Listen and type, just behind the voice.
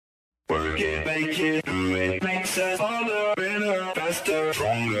make it through it. Makes us smaller, better, faster,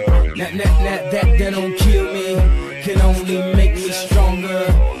 stronger. That don't kill me, can only make me stronger.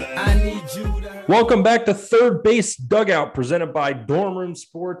 I need you to... Welcome back to Third Base Dugout, presented by Dorm Room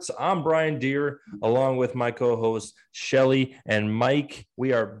Sports. I'm Brian Deere, along with my co-hosts Shelly and Mike.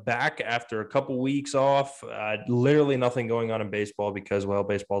 We are back after a couple weeks off. Literally nothing going on in baseball because, well,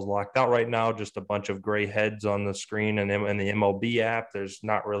 baseball's locked out right now. Just a bunch of gray heads on the screen and in the MLB app. There's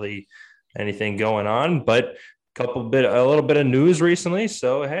not really anything going on, but a little bit of news recently.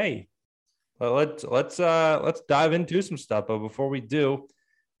 So hey, let's dive into some stuff. But before we do,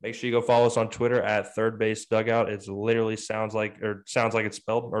 make sure you go follow us on Twitter at Third Base Dugout. It's literally sounds like it's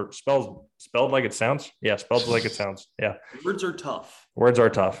spelled like it sounds. Yeah, spelled like it sounds. Yeah. Words are tough.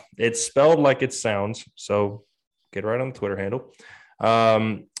 It's spelled like it sounds. So get right on the Twitter handle.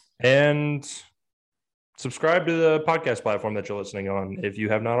 And subscribe to the podcast platform that you're listening on if you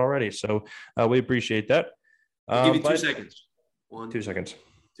have not already. So we appreciate that. I'll give you 2 seconds. 2 seconds.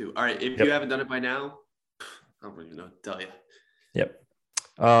 2. All right. If you haven't done it by now, I don't even know what to tell you. Yep.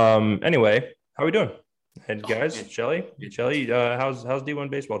 Anyway, how we doing? And guys, Shelly, how's D1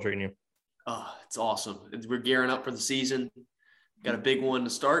 baseball treating you? Oh, it's awesome. We're gearing up for the season. Got a big one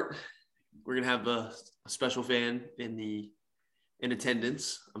to start. We're gonna have a special fan in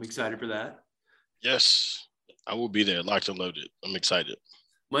attendance. I'm excited for that. Yes, I will be there, locked and loaded. I'm excited.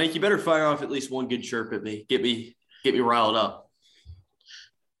 Mike, you better fire off at least one good chirp at me. Get me riled up.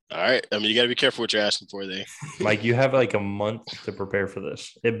 All right. I mean, you got to be careful what you're asking for there. Mike, you have like a month to prepare for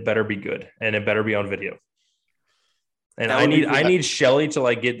this. It better be good, and it better be on video. And I need Shelly to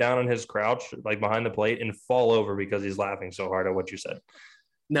like get down on his crouch, like behind the plate, and fall over because he's laughing so hard at what you said.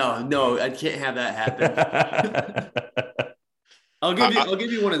 No, I can't have that happen. I'll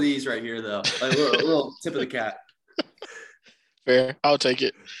give you one of these right here, though. A little tip of the cap. Fair. I'll take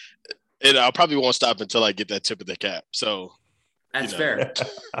it. And I probably won't stop until I get that tip of the cap. So. That's fair.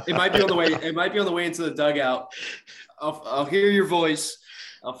 It might be on the way. It might be on the way into the dugout. I'll hear your voice.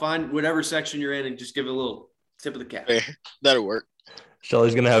 I'll find whatever section you're in and just give it a little tip of the cap. That'll work.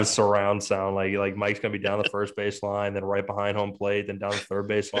 Shelly's gonna have surround sound, like Mike's gonna be down the first base line, then right behind home plate, then down the third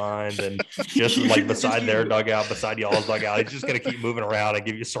base line, then just like beside their dugout, beside y'all's dugout. He's just gonna keep moving around and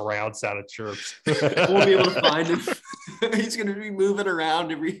give you surround sound of chirps. I won't be able to find him. He's gonna be moving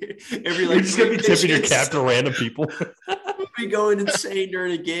around every like. You're just gonna be tipping your cap to random people. We'll be going insane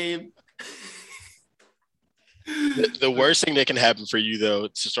during a game. The worst thing that can happen for you, though,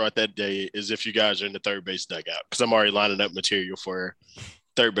 to start that day is if you guys are in the third base dugout, because I'm already lining up material for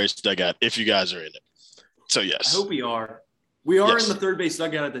third base dugout if you guys are in it. So, yes. I hope we are. We are in the third base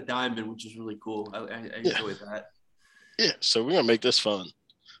dugout at the Diamond, which is really cool. I enjoy that. Yeah, so we're going to make this fun.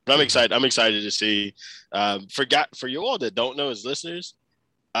 But I'm excited. I'm excited to see. For you all that don't know as listeners,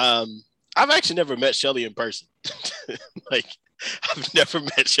 I've actually never met Shelly in person. I've never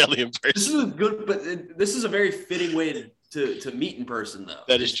met Shelly in person. This is a very fitting way to meet in person, though.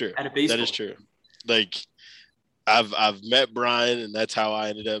 That is true. At a baseball. That is true. Like, I've met Brian, and that's how I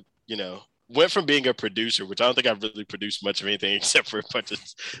ended up, went from being a producer, which I don't think I've really produced much of anything except for a bunch of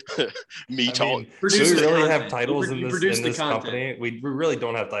talk. Do we really have titles in this company? We really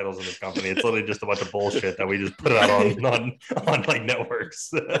don't have titles in this company. It's literally just a bunch of bullshit that we just put out on like networks.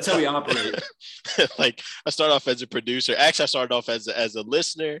 That's how we operate. Like, I started off as a producer. Actually, I started off as a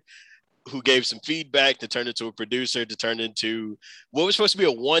listener who gave some feedback to turn into a producer, to turn into what was supposed to be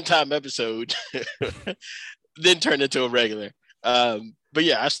a one-time episode, then turn into a regular. But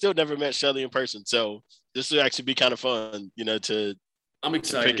yeah, I still never met Shelly in person, so this will actually be kind of fun, I'm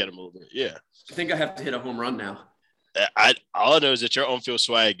excited. To pick at him a little bit. Yeah, I think I have to hit a home run now. All I know is that your on-field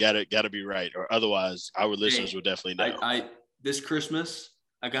swag gotta be right, or otherwise our listeners will definitely know. This Christmas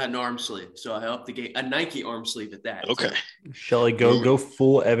I got an arm sleeve, so I hope to get a Nike arm sleeve at that. Okay, Shelly, go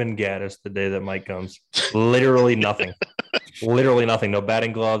full Evan Gaddis the day that Mike comes. Literally nothing. Literally nothing. No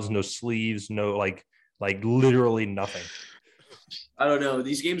batting gloves, no sleeves, no like literally nothing. I don't know.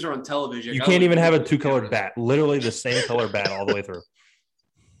 These games are on television. You can't even have a two-colored bat. Literally the same color bat all the way through.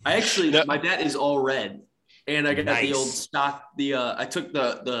 My bat is all red, and I got the old stock. I took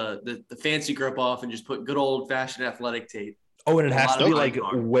the fancy grip off and just put good old-fashioned athletic tape. Oh, and it has to be like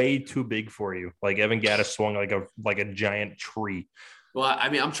way too big for you. Like Evan Gaddis swung like a giant tree. Well, I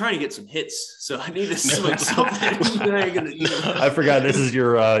mean, I'm trying to get some hits, so I need to swing something. I forgot this is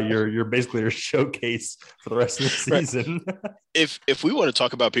your basically your showcase for the rest of the season. Right. If we want to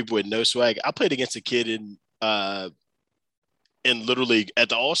talk about people with no swag, I played against a kid in Little League at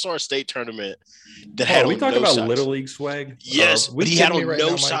the All-Star State tournament that had we talk about socks. Little League swag? Yes, but he had on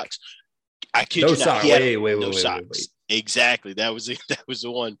no socks. I kid you not. He had no socks. Exactly. That was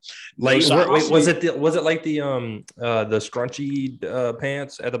the one. Like, socks. was it like the scrunchy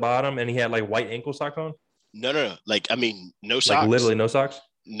pants at the bottom, and he had like white ankle socks on? No. Like, I mean, no Like socks. literally no socks.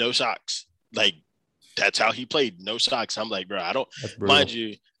 No socks. Like, that's how he played. No socks. I'm like, bro, I don't. That's brutal. Mind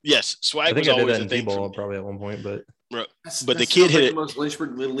you, yes, I swag think was I did always that a in thing for T-ball me. probably at one point, but Bro, That but the sounds kid like hit the it. most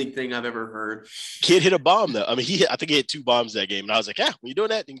Lynchburg Little League thing I've ever heard. Kid hit a bomb though. I mean, I think he hit 2 bombs that game, and I was like, yeah, when you're doing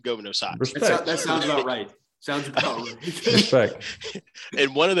that, then go with no socks. respect. That sounds about right. Sounds about right. Respect.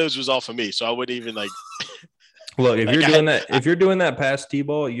 And one of those was off of me, so I wouldn't even like. Look, if Like, you're doing that past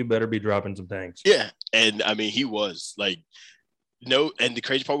T-ball, you better be dropping some tanks. Yeah, and I mean, he was like, no. And the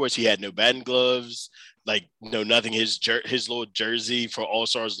crazy part was he had no batting gloves, like no nothing. His little jersey for All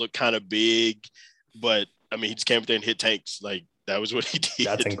Stars looked kind of big, but I mean, he just came up there and hit tanks. Like that was what he did.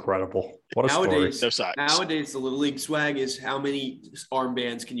 That's incredible. What a story. Nowadays, No socks. Nowadays, the Little League swag is how many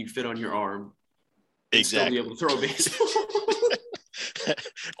armbands can you fit on your arm? And still Exactly. be able to throw a baseball.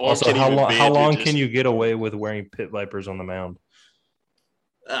 Also, how long can you get away with wearing pit vipers on the mound?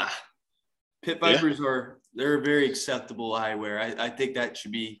 Pit Vipers they're very acceptable eyewear. I think that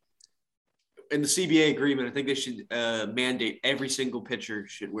should be in the CBA agreement. I think they should mandate every single pitcher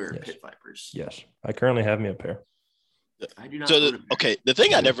should wear Yes. Pit Vipers. Yes, I currently have me a pair. I do not. So own a pair. okay, the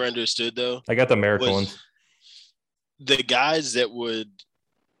thing I never understood though, I got the American was ones. the guys that would,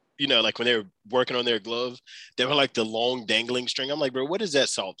 like when they were working on their glove, they were like the long dangling string. I'm like, bro, what is that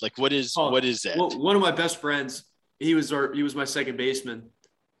salt? Like, what is that? Well, one of my best friends, he was my second baseman.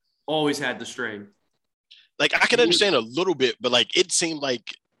 Always had the string. Like I can understand a little bit, but like it seemed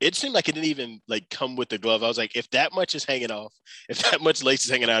like it didn't even like come with the glove. I was like, if that much is hanging off, if that much lace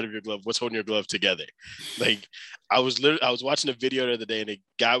is hanging out of your glove, what's holding your glove together? Like I was watching a video the other day, and a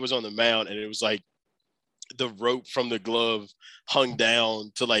guy was on the mound, and it was like the rope from the glove hung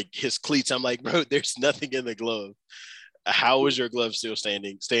down to like his cleats. I'm like, bro, there's nothing in the glove. How is your glove still staying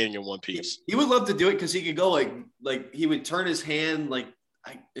in one piece? He would love to do it because he could go like he would turn his hand like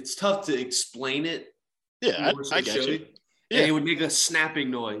it's tough to explain it. Yeah, I get you. And Yeah. he would make a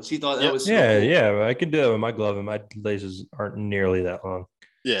snapping noise. He thought that was so Yeah, cool. yeah, I can do that with my glove, and my laces aren't nearly that long.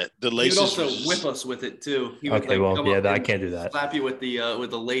 Yeah, the He laces. would also was just- whip us with it too. He would Okay, well, come yeah, up I and can't do that. Slap you with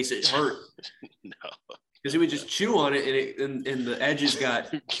the lace. It hurt No. because he would just chew on it, and the edges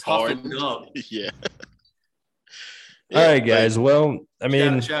got toughened up. Yeah. All right, guys. Well, I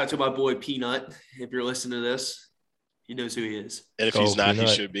mean, Shout out to my boy Peanut. If you're listening to this, he knows who he is. And if Go he's not, he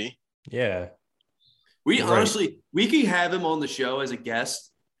Peanut. should be. yeah, We Right. honestly, we could have him on the show as a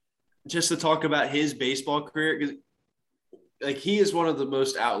guest just to talk about his baseball career. 'Cause, like, he is one of the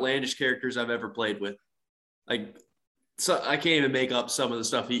most outlandish characters I've ever played with. Like, so I can't even make up some of the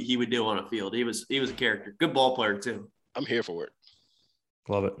stuff he would do on a field. He was a character. Good ball player, too. I'm here for it.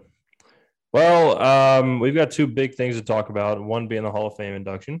 love it. Well, we've got two big things to talk about. One being the Hall of Fame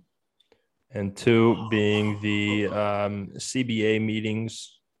induction, and two being the CBA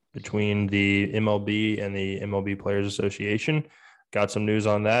meetings between the MLB and the MLB Players Association. Got some news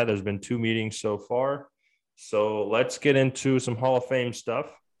on that. There's been 2 meetings so far. So let's get into some Hall of Fame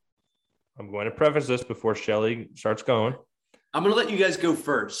stuff. I'm going to preface this before Shelly starts going. I'm going to let you guys go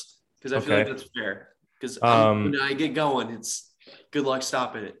first because I feel like Okay. that's fair. Because Um, when I get going, it's good luck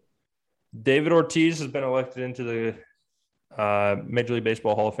stopping it. David Ortiz has been elected into the Major League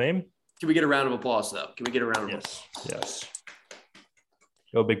Baseball Hall of Fame. Can we get a round of applause, though? Can we get a round of applause? Yes.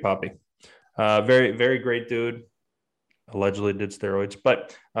 Go Big Poppy. Very, very great dude. Allegedly did steroids.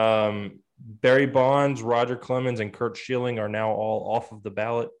 But Barry Bonds, Roger Clemens, and Curt Schilling are now all off of the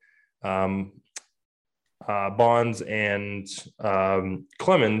ballot. Bonds and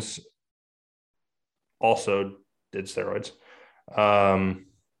Clemens also did steroids.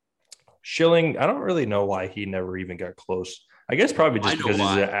 Schilling, I don't really know why he never even got close. I guess probably I just know because he's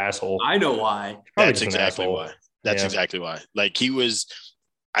why. an asshole. I know why. Probably That's just an exactly asshole. why. That's Yeah. exactly why. Like he was,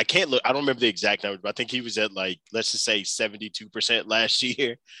 I can't look, I don't remember the exact number, but I think he was at like, let's just say 72% last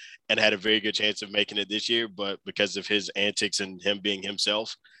year and had a very good chance of making it this year. But because of his antics and him being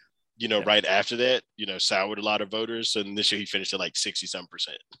himself, right after that, soured a lot of voters. And this year he finished at like 60-some%.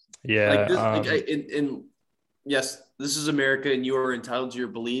 Yeah. Like this, and yes, this is America and you are entitled to your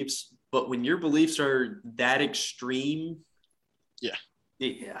beliefs, but when your beliefs are that extreme, Yeah.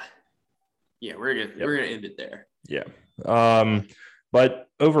 we're gonna end it there. Yeah. But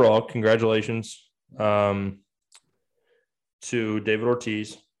overall, congratulations to David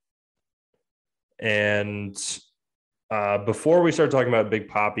Ortiz. And before we start talking about Big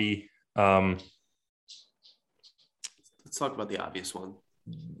Poppy, Let's talk about the obvious one.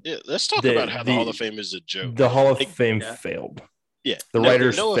 Yeah. Let's talk The- about how the the- Hall of Fame is a joke. the Hall of Like, Fame yeah. failed. Yeah. The No-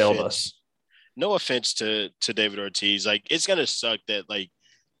 writers no failed offense. us. no offense to David Ortiz, like it's gonna suck that like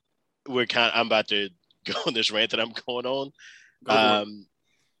I'm about to go on this rant that I'm going on.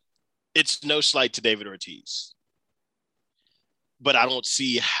 It's no slight to David Ortiz, but I don't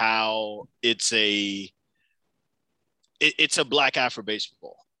see how it's a black eye for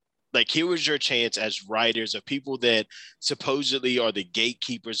baseball. Like, here was your chance as writers of people that supposedly are the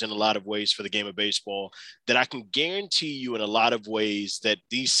gatekeepers in a lot of ways for the game of baseball, that I can guarantee you in a lot of ways that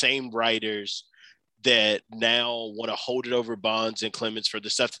these same writers that now want to hold it over Bonds and Clemens for the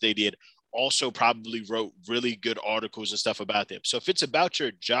stuff that they did also probably wrote really good articles and stuff about them. So if it's about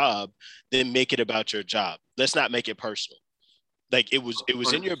your job, then make it about your job. Let's not make it personal. Like, it was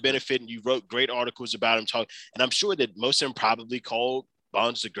in your benefit, and you wrote great articles about him. And I'm sure that most of them probably called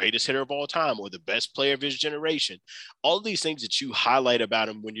Bonds the greatest hitter of all time or the best player of his generation. All of these things that you highlight about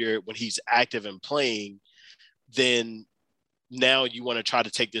him when he's active and playing, then now you want to try to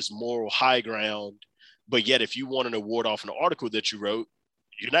take this moral high ground. But yet, if you want an award off an article that you wrote,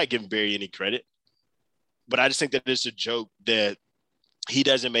 you're not giving Barry any credit. But I just think that it's a joke that he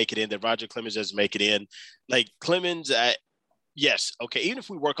doesn't make it in, that Roger Clemens doesn't make it in. Like, Clemens, yes, okay, even if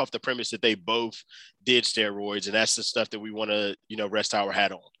we work off the premise that they both did steroids and that's the stuff that we want to, rest our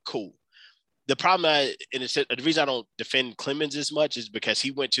hat on, cool. The problem, the reason I don't defend Clemens as much is because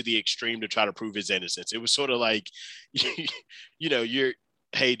he went to the extreme to try to prove his innocence. It was sort of like,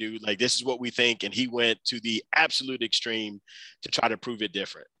 hey, dude, like, this is what we think. And he went to the absolute extreme to try to prove it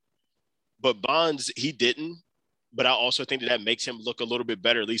different. But Bonds, he didn't. But I also think that makes him look a little bit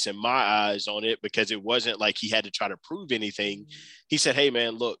better, at least in my eyes, on it, because it wasn't like he had to try to prove anything. He said, hey,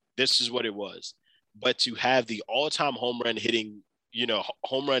 man, look, this is what it was. But to have the all-time home run hitting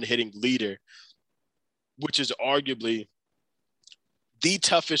leader, which is arguably the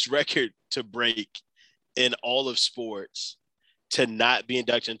toughest record to break in all of sports, to not be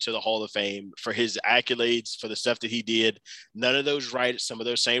inducted into the Hall of Fame for his accolades, for the stuff that he did. None of those writers, some of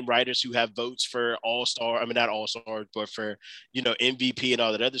those same writers who have votes for not All-Star, but for, MVP and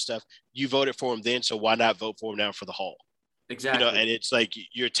all that other stuff, you voted for him then, so why not vote for him now for the Hall? Exactly. And it's like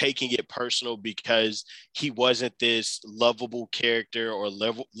you're taking it personal because he wasn't this lovable character or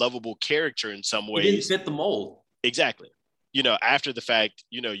lovable character in some ways. He didn't fit the mold. Exactly. After the fact,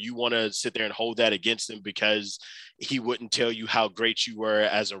 you want to sit there and hold that against him because he wouldn't tell you how great you were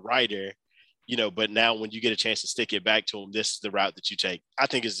as a writer, but now when you get a chance to stick it back to him, this is the route that you take. I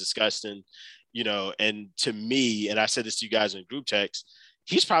think it's disgusting, and to me, and I said this to you guys in group text,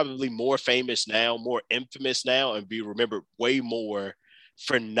 he's probably more famous now, more infamous now, and be remembered way more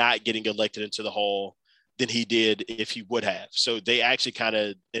for not getting elected into the Hall than he did if he would have. So they actually kind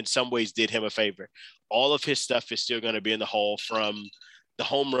of, in some ways, did him a favor. All of his stuff is still going to be in the Hall, from the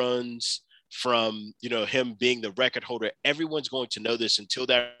home runs, from, him being the record holder. Everyone's going to know this until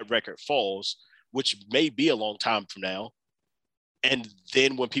that record falls, which may be a long time from now. And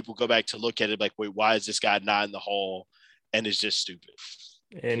then when people go back to look at it, like, wait, why is this guy not in the Hall? And it's just stupid.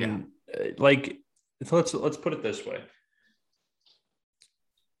 And let's put it this way.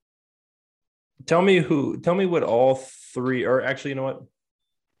 Tell me what all three, or actually, you know what?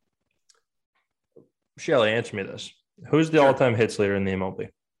 Shelly, answer me this. Who's the all-time hits leader in the MLB?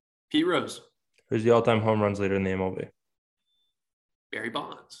 Pete Rose. Who's the all-time home runs leader in the MLB? Barry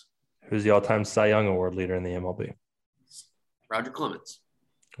Bonds. Who's the all-time Cy Young Award leader in the MLB? Roger Clemens.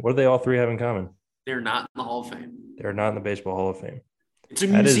 What do they all three have in common? They're not in the Hall of Fame. They're not in the Baseball Hall of Fame. It's a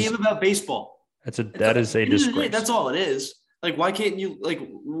museum about baseball. That is a disgrace. That's all it is. Like, why can't you, like,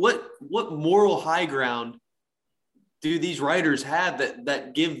 what moral high ground do these writers have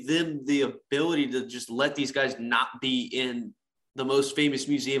that give them the ability to just let these guys not be in the most famous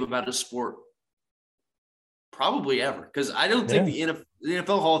museum about a sport probably ever? Because I don't think the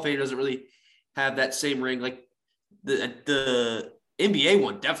NFL Hall of Fame doesn't really have that same ring. Like, the NBA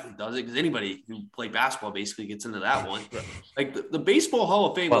one definitely does it, because anybody who played basketball basically gets into that one. Like, the Baseball Hall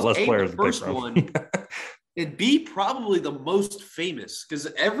of Fame was the first one. It'd be probably the most famous, because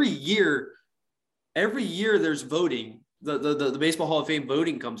every year there's voting. The Baseball Hall of Fame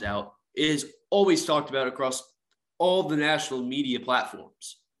voting comes out, is always talked about across all the national media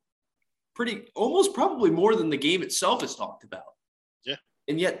platforms. Almost probably more than the game itself is talked about. Yeah.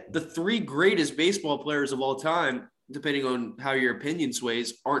 And yet the three greatest baseball players of all time, depending on how your opinion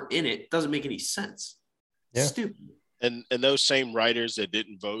sways, aren't in it. Doesn't make any sense. Yeah. Stupid. And those same writers that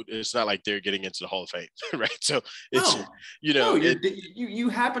didn't vote, it's not like they're getting into the Hall of Fame, right? So it's, you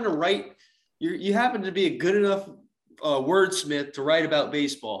happen to write, you happen to be a good enough wordsmith to write about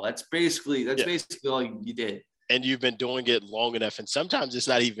baseball. That's basically all you did. And you've been doing it long enough. And sometimes it's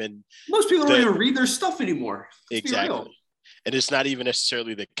not even. Most people don't even read their stuff anymore. Exactly. And it's not even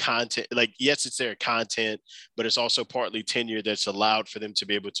necessarily the content. Like, yes, it's their content, but it's also partly tenure that's allowed for them to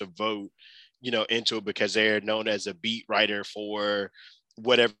be able to vote, into it because they're known as a beat writer for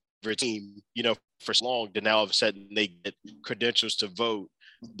whatever team, for so long. Then now all of a sudden they get credentials to vote.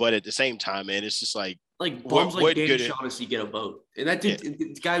 But at the same time, man, it's just like bums like Dan Shaughnessy get a vote. And that dude,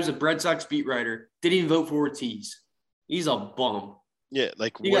 the guy was a Red Sox beat writer, didn't even vote for Ortiz. He's a bum. Yeah,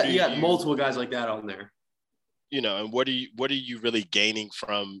 like you got multiple guys like that on there. And what are you really gaining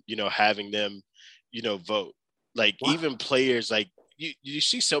from, having them, vote? Like even players, like you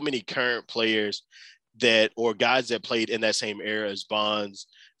see so many current players or guys that played in that same era as Bonds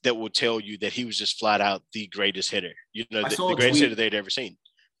that will tell you that he was just flat out the greatest hitter, the greatest hitter they'd ever seen.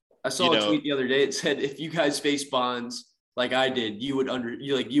 I saw a tweet the other day. It said, if you guys face Bonds like I did, you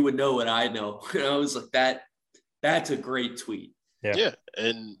would know what I know. And I was like, that's a great tweet. Yeah.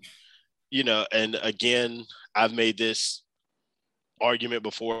 And, and again, I've made this argument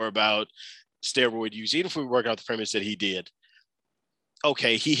before about steroid use, even if we work out the premise that he did.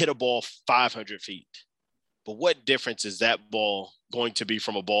 Okay, he hit a ball 500 feet. But what difference is that ball going to be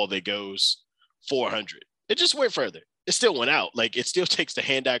from a ball that goes 400? It just went further. It still went out. Like, it still takes the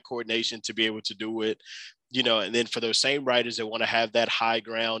hand-eye coordination to be able to do it, and then for those same writers that want to have that high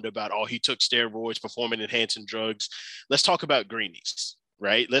ground about, he took steroids, performance-enhancing drugs, let's talk about greenies,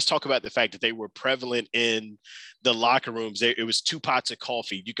 right? Let's talk about the fact that they were prevalent in the locker rooms. It was 2 pots of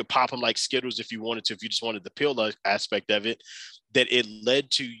coffee. You could pop them like Skittles if you wanted to, if you just wanted the pill aspect of it, that it led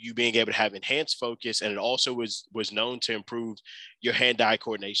to you being able to have enhanced focus, and it also was known to improve your hand-eye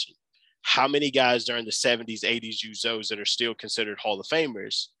coordination. How many guys during the 70s, 80s use those that are still considered Hall of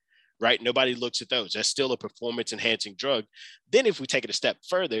Famers, right? Nobody looks at those. That's still a performance-enhancing drug. Then if we take it a step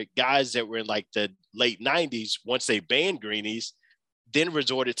further, guys that were in like the late 90s, once they banned greenies, then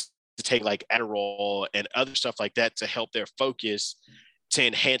resorted to take like Adderall and other stuff like that to help their focus, to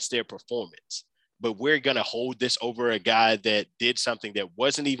enhance their performance. But we're going to hold this over a guy that did something that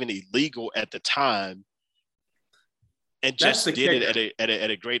wasn't even illegal at the time and just did it at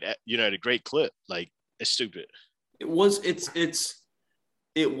a great, at a great clip. Like, it's stupid. It wasn't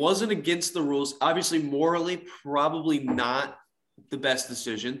against the rules. Obviously, morally, probably not the best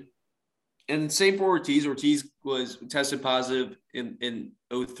decision. And same for Ortiz. Ortiz was tested positive in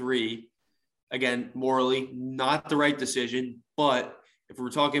 03. Again, morally, not the right decision. But if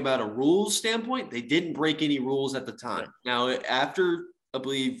we're talking about a rules standpoint, they didn't break any rules at the time. Now, after, I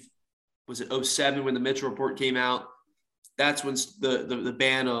believe, was it 07 when the Mitchell report came out, that's when the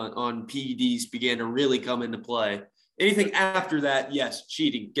ban on PEDs began to really come into play. Anything after that, yes,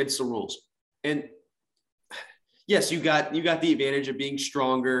 cheating against the rules. And yes, you got the advantage of being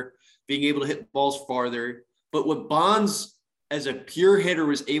stronger, being able to hit balls farther. But what Bonds, as a pure hitter,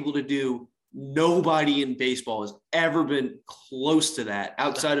 was able to do, nobody in baseball has ever been close to that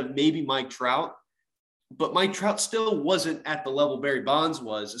outside of maybe Mike Trout. But Mike Trout still wasn't at the level Barry Bonds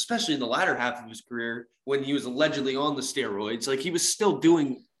was, especially in the latter half of his career when he was allegedly on the steroids. Like, he was still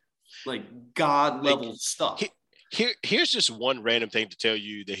doing like God level stuff. Here's just one random thing to tell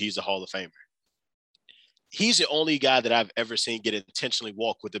you that he's a Hall of Famer. He's the only guy that I've ever seen get intentionally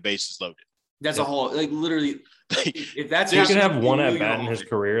walk with the bases loaded. That's a Hall, like, literally. If that's you can have one at bat in his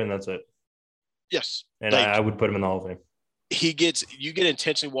career, and that's it. Yes, and I would put him in the Hall of Fame. You get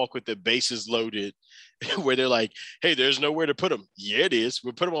intentionally walk with the bases loaded, where they're like, "Hey, there's nowhere to put him." Yeah, it is.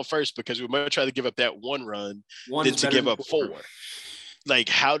 We'll put him on first because we might try to give up that one run than to give up 4. Like,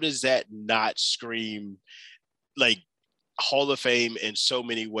 how does that not scream like Hall of Fame in so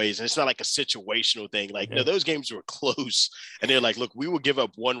many ways? And it's not like a situational thing. Like, no, those games were close, and they're like, "Look, we will give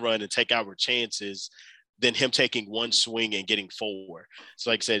up 1 run and take our chances than him taking 1 swing and getting 4."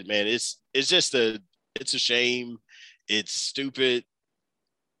 So, like I said, man, it's just it's a shame. It's stupid.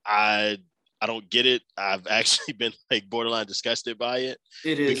 I don't get it. I've actually been like borderline disgusted by it.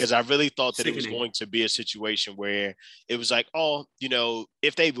 It is, because I really thought that sickening. It was going to be a situation where it was like,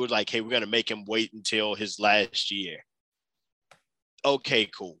 if they were like, "Hey, we're going to make him wait until his last year." Okay,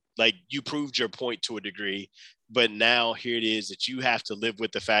 cool. Like, you proved your point to a degree, but now here it is that you have to live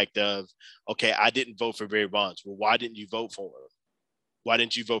with the fact of, okay, I didn't vote for Barry Bonds. Well, why didn't you vote for him? Why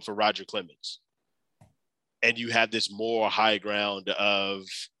didn't you vote for Roger Clemens? And you have this moral high ground of,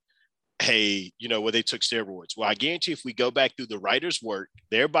 hey, where they took steroids. Well, I guarantee if we go back through the writer's work,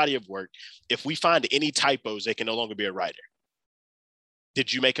 their body of work, if we find any typos, they can no longer be a writer.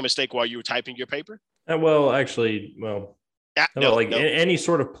 Did you make a mistake while you were typing your paper? Any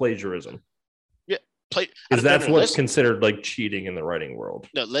sort of plagiarism. Yeah. play. Because that's what's let's, considered like cheating in the writing world.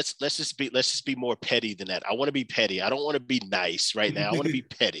 no, let's just be more petty than that. I want to be petty. I don't want to be nice right now. I want to be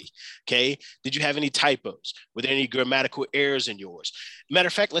petty. Okay. Did you have any typos? Were there any grammatical errors in yours? Matter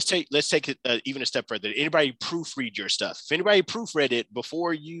of fact, let's take it even a step further. Did anybody proofread your stuff? If anybody proofread it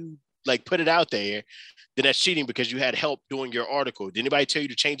before you like put it out there, then that's cheating because you had help doing your article. Did anybody tell you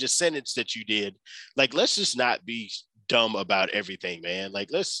to change a sentence that you did? Like, let's just not be dumb about everything, man. Like,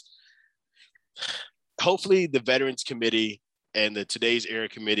 hopefully the Veterans Committee and the Today's Era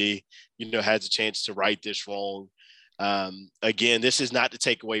Committee, has a chance to right this wrong. Again, this is not to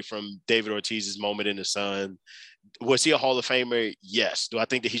take away from David Ortiz's moment in the sun. Was he a Hall of Famer? Yes. Do I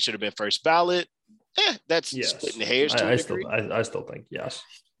think that he should have been first ballot? That's splitting the hairs to a degree. I still think yes.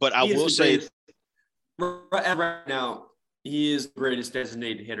 But I will say, right now, he is the greatest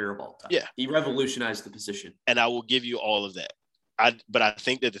designated hitter of all time. Yeah. He revolutionized the position. And I will give you all of that. But I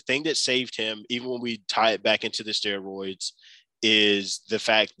think that the thing that saved him, even when we tie it back into the steroids, is the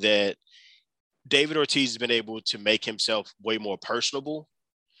fact that David Ortiz has been able to make himself way more personable.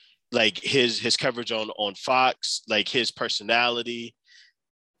 Like his coverage on Fox, like his personality,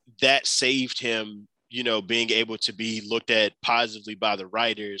 that saved him, being able to be looked at positively by the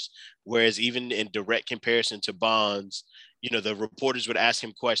writers. Whereas even in direct comparison to Bonds, the reporters would ask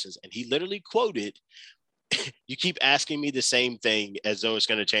him questions and he literally quoted, "You keep asking me the same thing as though it's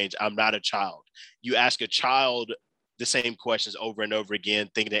going to change. I'm not a child. You ask a child the same questions over and over again,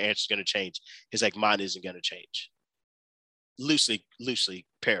 thinking the answer is going to change." He's like, "Mine isn't going to change." Loosely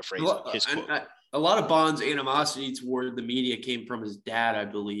paraphrasing his quote. A lot of Bond's animosity toward the media came from his dad, I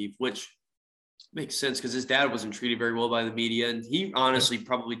believe, which makes sense because his dad wasn't treated very well by the media, and he honestly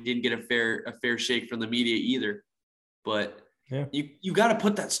probably didn't get a fair shake from the media either. But you got to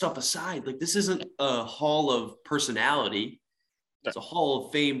put that stuff aside. Like, this isn't a hall of personality; it's a hall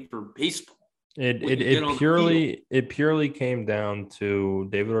of fame for baseball. It purely came down to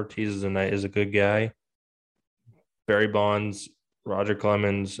David Ortiz is a good guy. Barry Bonds, Roger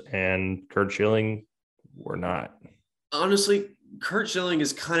Clemens, and Curt Schilling were not. Honestly, Curt Schilling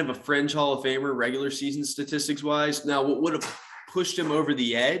is kind of a fringe Hall of Famer, regular season statistics wise. Now, what would have pushed him over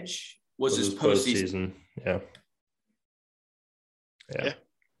the edge was his postseason. Yeah.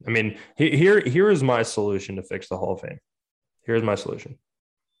 I mean, here is my solution to fix the Hall of Fame. Here's my solution.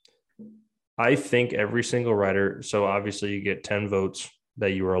 I think every single writer, so obviously you get 10 votes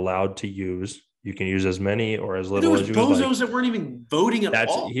that you are allowed to use. You can use as many or as little as you would like. There was bozos that weren't even voting at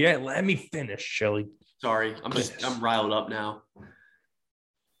all. Yeah, let me finish, Shelly. Sorry, I'm riled up now.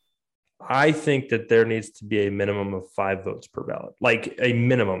 I think that there needs to be a minimum of 5 votes per ballot, like a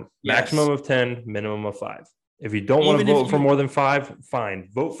minimum, maximum of 10, minimum of 5. If you don't want to vote for more than 5, fine.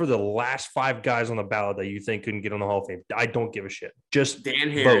 Vote for the last 5 guys on the ballot that you think couldn't get on the Hall of Fame. I don't give a shit. Just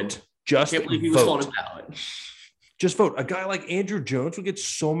Dan Herron. Vote. Just can't believe he was on the ballot. Just vote. A guy like Andrew Jones would get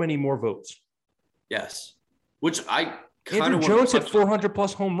so many more votes. Yes, which I Andrew Jones hit 400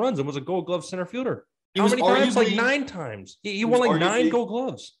 plus home runs and was a Gold Glove center fielder. How many times? Like 9 times. He won like 9 Gold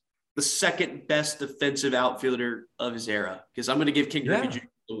Gloves. The second best defensive outfielder of his era, because I'm going to give King Griffey Jr.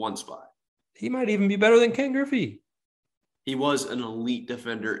 the 1 spot. He might even be better than Ken Griffey. He was an elite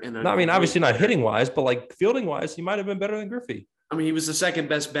defender. Obviously not hitting wise, but like fielding wise, he might have been better than Griffey. I mean, he was the second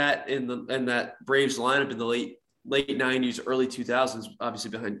best bat in that Braves lineup in the late 90s, early 2000s, obviously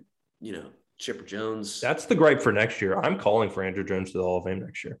behind, Chipper Jones. That's the gripe for next year. I'm calling for Andrew Jones to the Hall of Fame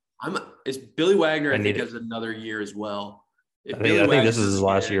next year. It's Billy Wagner, I think, has another year as well. I think this is his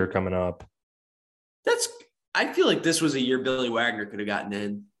last year coming up. I feel like this was a year Billy Wagner could have gotten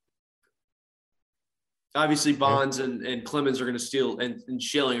in. Obviously, Bonds and Clemens are going to steal, and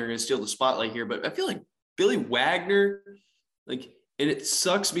Schilling are going to steal the spotlight here. But I feel like Billy Wagner, and it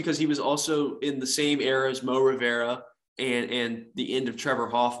sucks because he was also in the same era as Mo Rivera and the end of Trevor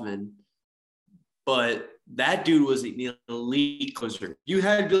Hoffman. But that dude was an elite closer. You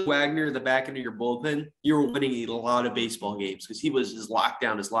had Billy Wagner in the back end of your bullpen, you were winning a lot of baseball games because he was as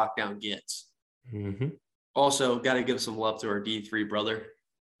lockdown gets. Mm-hmm. Also, got to give some love to our D3 brother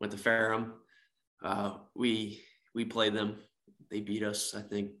with the Ferrum. We played them. They beat us, I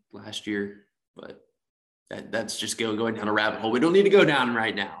think, last year. But that's just going down a rabbit hole we don't need to go down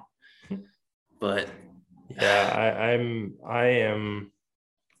right now. But yeah, I am.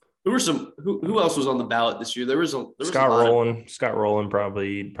 Who else was on the ballot this year? There was Scott Rowland. Scott Rowland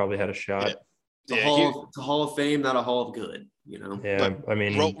probably had a shot. It's a Hall of Fame, not a Hall of Good. Yeah, but I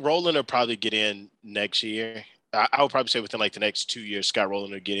mean, Rowland will probably get in next year. I would probably say within like the next 2 years, Scott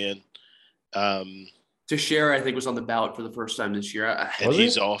Rowland will get in. Teixeira, I think, was on the ballot for the first time this year. And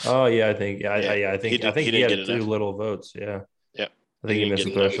he's off. Oh yeah, I think he had 2 little votes. Yeah. Yeah. I think he missed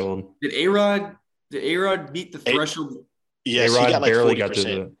the threshold. Did A-Rod Did A-Rod meet the threshold? Yes, he A-Rod got like barely 40%. got to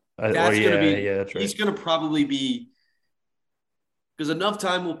the. That's going to be. Yeah, that's right. He's going to probably be because enough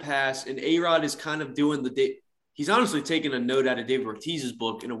time will pass, and A-Rod is kind of doing he's honestly taking a note out of David Ortiz's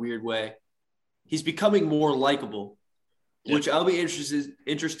book in a weird way. He's becoming more likable, which I'll be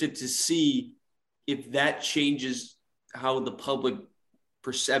interested to see if that changes how the public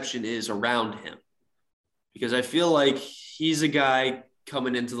perception is around him. Because I feel like he's a guy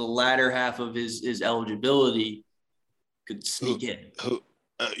coming into the latter half of his eligibility could sneak in.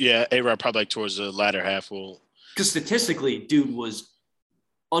 A-Rod probably like towards the latter half will. Because statistically, dude was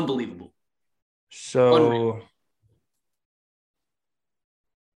unbelievable. So,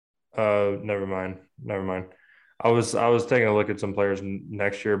 never mind. I was taking a look at some players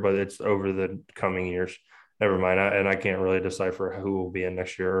next year, but it's over the coming years. Never mind. I can't really decipher who will be in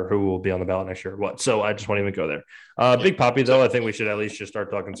next year or who will be on the ballot next year or what. So I just won't even go there. Big Papi, though, I think we should at least just start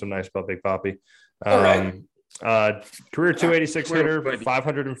talking some nice about Big Papi. All right. Career 286 hitter,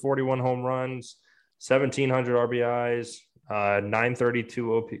 541 home runs, 1,700 RBIs,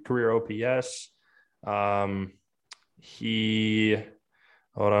 932 career OPS. Hold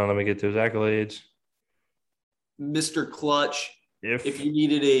on, let me get to his accolades. Mr. Clutch. If you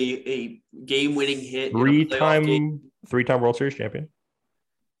needed a game-winning hit, three-time World Series champion.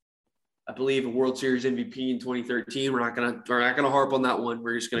 I believe a World Series MVP in 2013. We're not gonna harp on that one.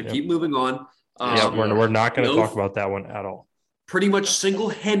 We're just gonna keep moving on. We're not going to talk about that one at all. Pretty much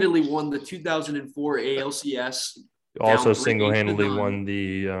single-handedly won the 2004 ALCS. Also single-handedly won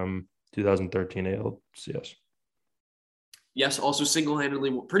the 2013 ALCS. Yes, also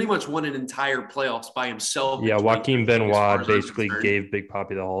single-handedly pretty much won an entire playoffs by himself. Yeah, Joaquin Benoit basically gave Big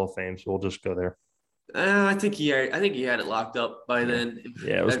Papi the Hall of Fame, so we'll just go there. I think he had it locked up by then.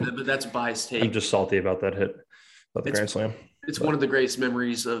 Yeah, but that's a biased take. I'm just salty about that hit, about the Grand Slam. It's one of the greatest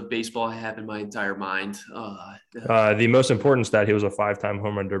memories of baseball I have in my entire mind. The most important stat, he was a 5-time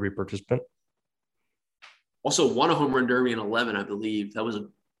home run derby participant. Also won a home run derby in 11, I believe. That was a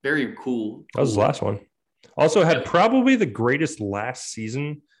very cool. That was his last one. Also had probably the greatest last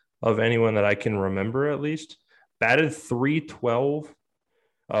season of anyone that I can remember, at least. Batted 312.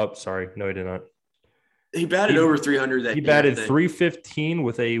 Oh, sorry. No, he did not. He batted over 300 that year. He batted 315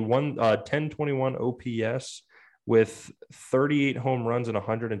 with a 1021 OPS with 38 home runs and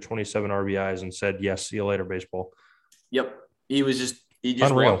 127 RBIs and said, yes, see you later, baseball. Yep. He just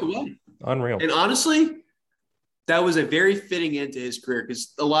Unreal. walked away. Unreal. And honestly, that was a very fitting end to his career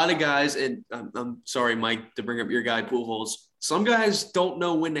because a lot of guys, and I'm sorry, Mike, to bring up your guy, Pujols, some guys don't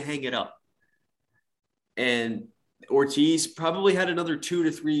know when to hang it up. And Ortiz probably had another 2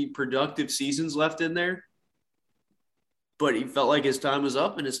 to 3 productive seasons left in there. But he felt like his time was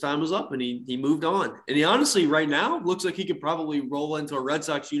up, and he moved on. And he honestly, right now, looks like he could probably roll into a Red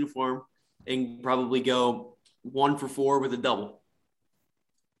Sox uniform and probably go 1 for 4 with a double.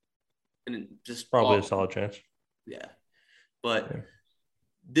 And just probably a solid chance. Yeah. But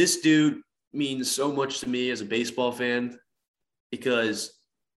this dude means so much to me as a baseball fan because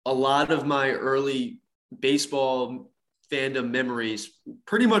a lot of my early baseball fandom memories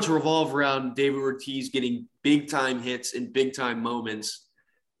pretty much revolve around David Ortiz getting big-time hits in big-time moments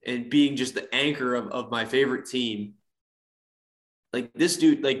and being just the anchor of my favorite team. Like this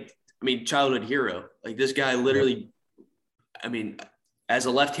dude, childhood hero. Like this guy literally, as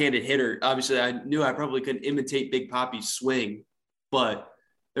a left-handed hitter, obviously I knew I probably couldn't imitate Big Papi's swing, but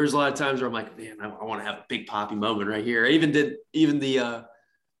there was a lot of times where I'm like, man, I want to have a Big Papi moment right here. I even did the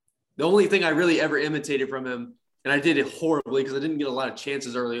only thing I really ever imitated from him, and I did it horribly because I didn't get a lot of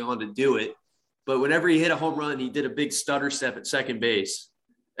chances early on to do it, but whenever he hit a home run, he did a big stutter step at second base.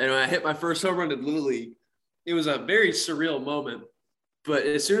 And when I hit my first home run in Little League, it was a very surreal moment. But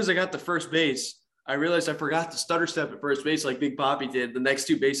as soon as I got to first base, I realized I forgot to stutter step at first base like Big Papi did. The next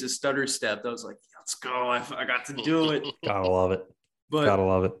 2 bases stutter stepped. I was like, let's go. I got to do it. Gotta love it. But Gotta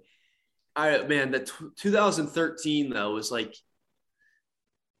love it. That 2013, though, was like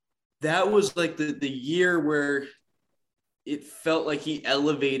 – that was like the year where it felt like he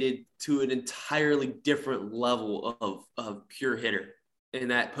elevated to an entirely different level of pure hitter in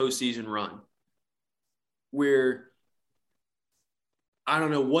that postseason run where – I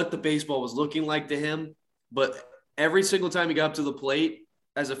don't know what the baseball was looking like to him, but every single time he got up to the plate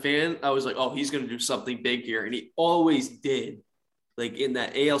as a fan, I was like, oh, he's going to do something big here. And he always did. Like in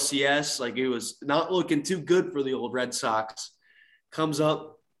that ALCS, like it was not looking too good for the old Red Sox. Comes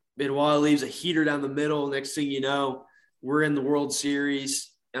up, Benoit leaves a heater down the middle. Next thing you know, we're in the World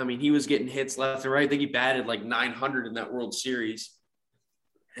Series. He was getting hits left and right. I think he batted like 900 in that World Series.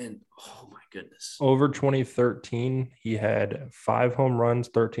 And, oh, my goodness. Over 2013, he had 5 home runs,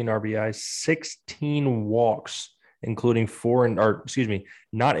 13 RBIs, 16 walks, not including 4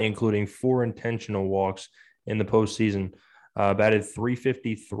 intentional walks in the postseason. Batted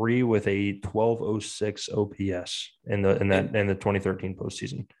 .353 with a 1206 OPS in the 2013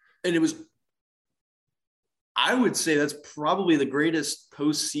 postseason. And it was, I would say that's probably the greatest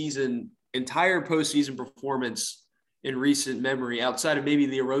entire postseason performance in recent memory, outside of maybe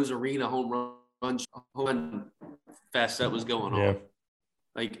the Rosarina home run fest that was going on. Yeah.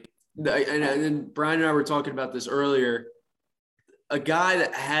 Like, and Brian and I were talking about this earlier. A guy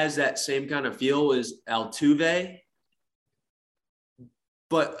that has that same kind of feel is Altuve.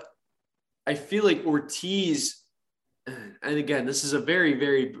 But I feel like Ortiz, and again, this is a very,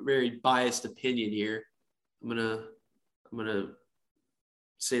 very, very biased opinion here. I'm gonna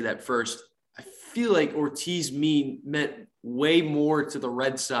say that first. I feel like Ortiz meant way more to the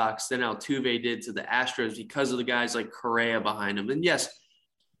Red Sox than Altuve did to the Astros because of the guys like Correa behind him. And yes,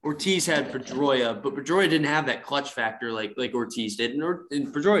 Ortiz had Pedroia, but Pedroia didn't have that clutch factor like Ortiz did.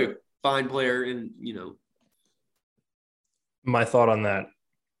 And Pedroia, fine player, and My thought on that,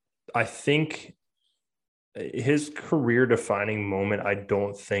 I think his career-defining moment, I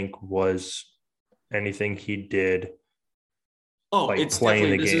don't think was anything he did. Oh, like it's playing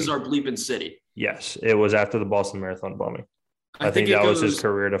definitely the this game. is our bleeping city. Yes, it was after the Boston Marathon bombing. I think that was his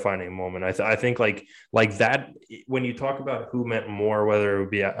career-defining moment. I think like that, when you talk about who meant more, whether it would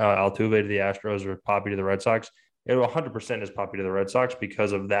be Altuve to the Astros or Poppy to the Red Sox, it 100% is Poppy to the Red Sox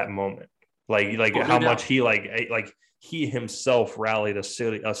because of that moment. Like how much he he himself rallied a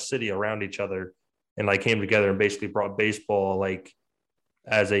city around each other and like came together and basically brought baseball like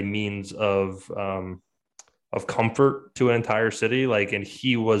as a means of comfort to an entire city. Like, and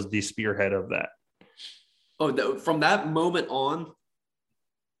he was the spearhead of that. Oh, from that moment on,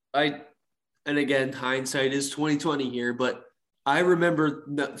 and again, hindsight is 2020 here, but I remember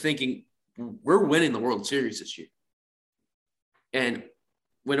thinking we're winning the World Series this year. And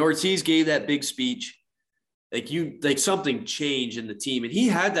when Ortiz gave that big speech, like something changed in the team, and he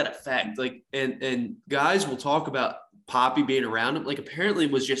had that effect. Like, and guys will talk about Poppy being around him. Like, apparently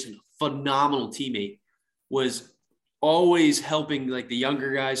was just a phenomenal teammate. Was always helping like the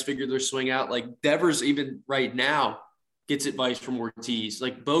younger guys figure their swing out. Like Devers, even right now, gets advice from Ortiz.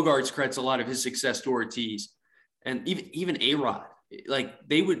 Like Bogarts credits a lot of his success to Ortiz, and even A-Rod. Like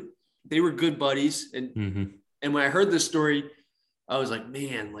they were good buddies. And and when I heard this story, I was like,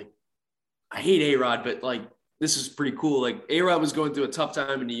 man, like I hate A-Rod, but like this is pretty cool. Like A-Rod was going through a tough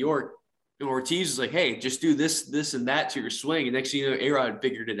time in New York, and Ortiz was like, hey, just do this, and that to your swing. And next thing you know, A-Rod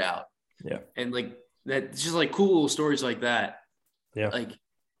figured it out. Yeah. And like that, just like cool little stories like that. Yeah. Like,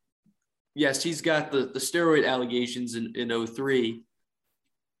 yes, he's got the steroid allegations in 2003,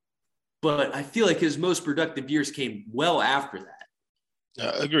 but I feel like his most productive years came well after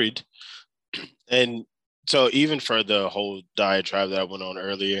that. Agreed. And so even for the whole diatribe that I went on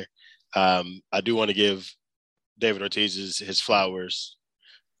earlier, I do want to give David Ortiz his flowers.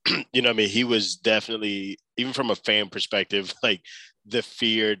 You know what I mean? He was definitely, even from a fan perspective, like the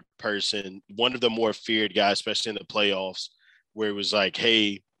feared person, one of the more feared guys, especially in the playoffs, where it was like,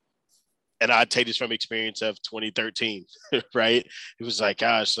 hey, and I take this from experience of 2013, right? It was like,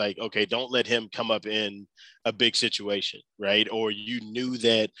 gosh, like, okay, don't let him come up in a big situation, right? Or you knew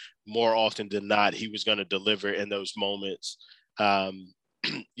that more often than not, he was going to deliver in those moments. But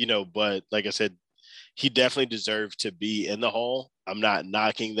like I said, he definitely deserved to be in the Hall. I'm not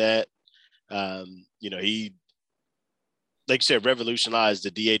knocking that. He, like you said, revolutionized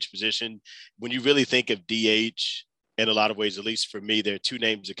the DH position. When you really think of DH, in a lot of ways, at least for me, there are 2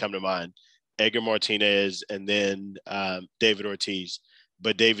 names that come to mind: Edgar Martinez and then David Ortiz.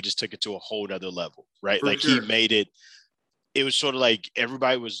 But David just took it to a whole nother level, right? For like sure. He made it. It was sort of like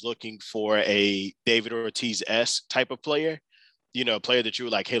everybody was looking for a David Ortiz-esque type of player. A player that you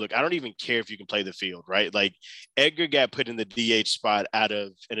were like, hey, look, I don't even care if you can play the field, right? Like Edgar got put in the DH spot out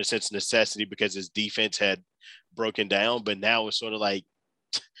of, in a sense, necessity because his defense had broken down. But now it's sort of like,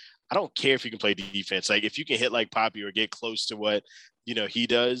 I don't care if you can play defense. Like if you can hit like Poppy or get close to what, he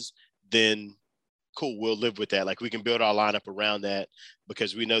does, then cool, we'll live with that. Like we can build our lineup around that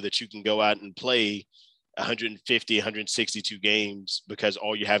because we know that you can go out and play 150, 162 games because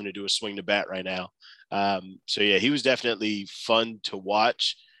all you're having to do is swing the bat right now. So yeah, he was definitely fun to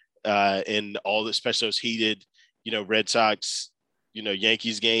watch in all the, especially those heated, Red Sox,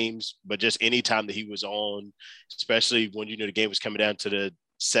 Yankees games, but just any time that he was on, especially when, the game was coming down to the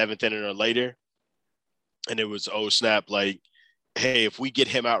 7th inning or later. And it was, oh snap, like, hey, if we get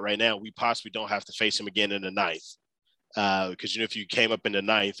him out right now, we possibly don't have to face him again in the 9th. Because, if you came up in the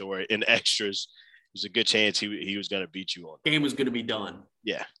ninth or in extras, there's a good chance he was going to beat you on. Game was going to be done.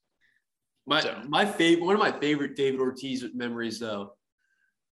 Yeah. One of my favorite David Ortiz memories, though,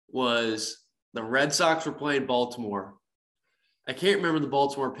 was the Red Sox were playing Baltimore. I can't remember the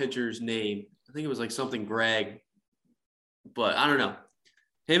Baltimore pitcher's name. I think it was like something Greg, but I don't know.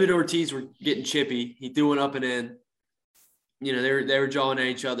 Him and Ortiz were getting chippy. He threw one up and in. They were jawing at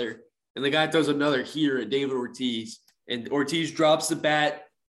each other, and the guy throws another heater at David Ortiz, and Ortiz drops the bat,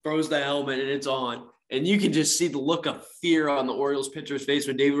 throws the helmet, and it's on. And you can just see the look of fear on the Orioles pitcher's face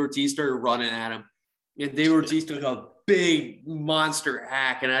when David Ortiz started running at him. And David Ortiz took a big monster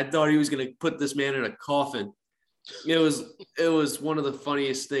hack, and I thought he was going to put this man in a coffin. It was one of the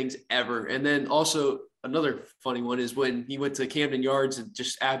funniest things ever. And then also another funny one is when he went to Camden Yards and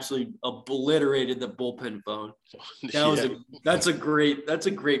just absolutely obliterated the bullpen phone. That's a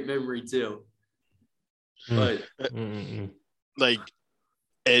great memory too. But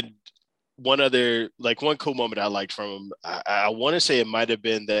and one cool moment I liked from him, I want to say it might have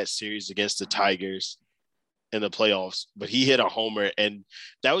been that series against the Tigers in the playoffs, but he hit a homer, and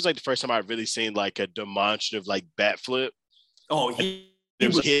that was like the first time I've really seen like a demonstrative like bat flip. Oh, he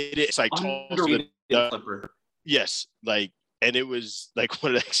hit it. It's like flipper. Yes, and it was like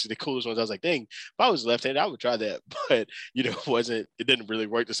one of the coolest ones. I was like, dang, if I was left-handed, I would try that, but it didn't really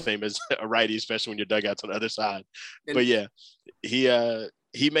work the same as a righty, especially when your dugout's on the other side. But yeah,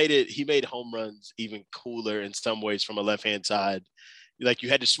 he made home runs even cooler in some ways from a left-hand side. Like you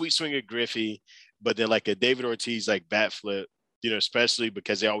had the sweet swing of Griffey, but then like a David Ortiz like bat flip, especially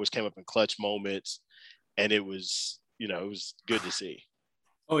because they always came up in clutch moments, and it was good to see.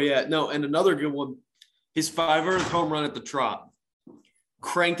 Oh yeah, no, and another good one, his 500th home run at the Trop,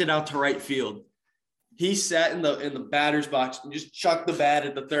 cranked it out to right field. He sat in the batter's box and just chucked the bat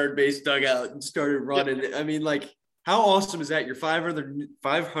at the third base dugout and started running. I mean, like, how awesome is that? Your 500th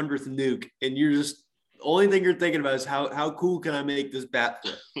nuke, and you're just only thing you're thinking about is how cool can I make this bat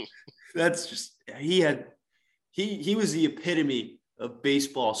flip? That's just he was the epitome of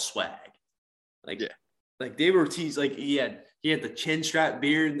baseball swag. Like David Ortiz, like he had the chin strap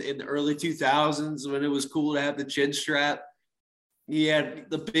beard in the early 2000s when it was cool to have the chin strap. He had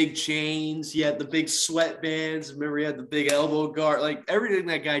the big chains. He had the big sweatbands. Remember, he had the big elbow guard. Like everything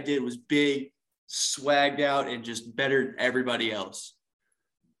that guy did was big, swagged out, and just bettered everybody else.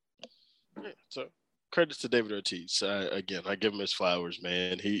 Yeah, so credits to David Ortiz. Again, I give him his flowers,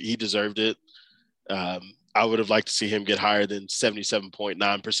 man. He deserved it. I would have liked to see him get higher than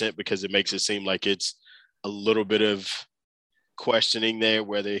 77.9% because it makes it seem like it's a little bit of questioning there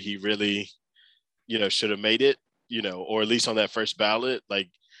whether he really, should have made it, or at least on that first ballot. Like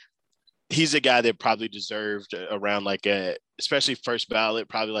he's a guy that probably deserved around especially first ballot,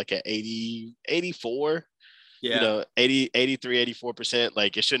 probably like a 80, 84, 80, 83, 84%.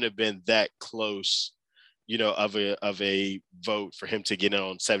 Like it shouldn't have been that close, of a vote for him to get in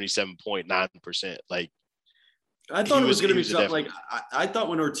on 77.9%. Like I thought it was going to be something like I thought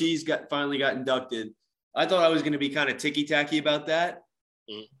when Ortiz finally got inducted, I thought I was going to be kind of ticky-tacky about that,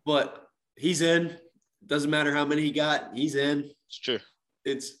 but he's in. Doesn't matter how many he got, he's in. It's true.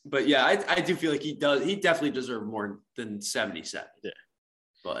 But yeah, I do feel like he definitely deserved more than 77. Yeah.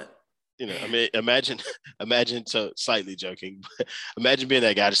 But I mean, imagine, so slightly joking, but imagine being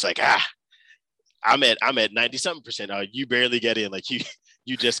that guy just like, I'm at 90-something%. You barely get in. Like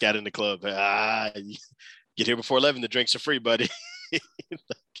you just got in the club. Get here before 11. The drinks are free, buddy.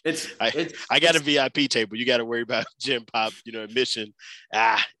 I got a VIP table. You got to worry about gym pop, admission.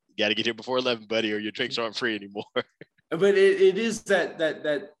 You got to get here before 11, buddy, or your drinks aren't free anymore. But it is that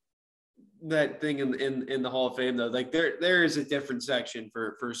thing in the Hall of Fame though. Like there is a different section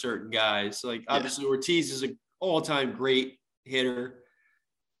for certain guys. Like obviously Ortiz is an all-time great hitter.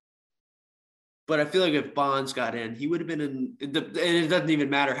 But I feel like if Bonds got in, he would have been and it doesn't even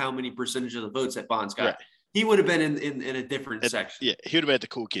matter how many percentage of the votes that Bonds got. Right. He would have been in a different section. Yeah, he would have been at the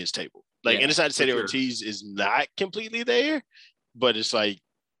cool kids table. And it's not to say that Ortiz is not completely there, but it's like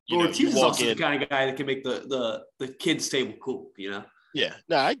Ortiz is also the kind of guy that can make the kids table cool. Yeah,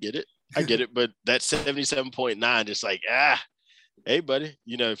 no, I get it. But that 77.9, just like hey, buddy,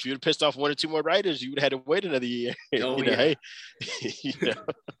 if you'd have pissed off one or two more writers, you would have had to wait another year. Hey,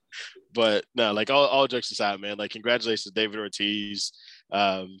 But no, like all jokes aside, man, like congratulations to David Ortiz.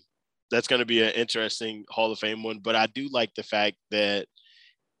 That's going to be an interesting Hall of Fame one. But I do like the fact that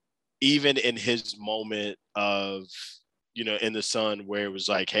even in his moment of, in the sun where it was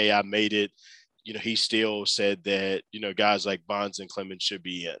like, hey, I made it, he still said that, guys like Bonds and Clemens should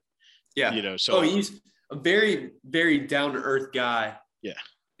be in. Yeah. So he's a very, very down to earth guy. Yeah.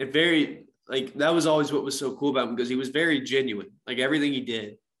 And very, like that was always what was so cool about him because he was very genuine, like everything he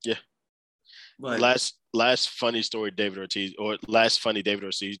did. Yeah. But last funny David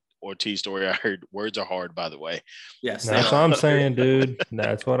Ortiz story I heard. Words are hard, by the way. yes, That's what I'm saying, dude.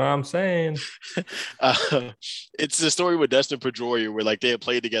 That's what I'm saying. It's the story with Dustin Pedroia where like they had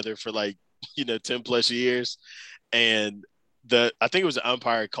played together for like 10 plus years, and I think it was the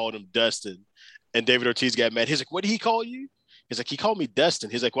umpire called him Dustin, and David Ortiz got mad. He's like, "What did he call you?" He's like, "He called me Dustin."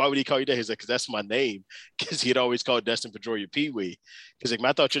 He's like, "Why would he call you that?" He's like, "Because that's my name." Because he had always called Dustin Pedroia Pee Wee. He's like,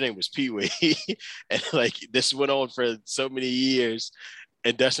 "I thought your name was Pee Wee." And like this went on for so many years.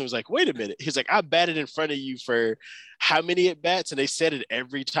 And Dustin was like, "Wait a minute." He's like, "I batted in front of you for how many at bats?" And they said it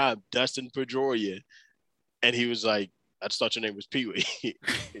every time, Dustin Pedroia. And he was like, "I just thought your name was Pee Wee."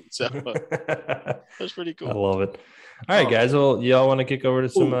 So that's pretty cool. I love it. All right, guys. Well, y'all want to kick over to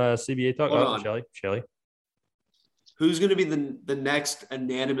some CBA talk? Hold Oh, on. Shelly. Who's going to be the next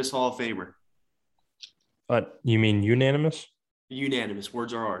unanimous Hall of Famer? You mean unanimous? Unanimous.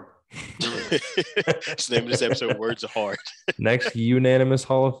 Words are hard. It's the name of this episode, Words are Hard. Next unanimous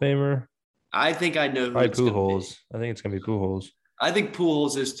Hall of Famer? I think I know who Probably it's gonna be. Pujols. I think it's going to be Pujols. I think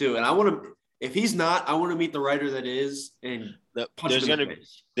Pujols is too. And I want to, if he's not, I want to meet the writer that is and punch There's him in gonna the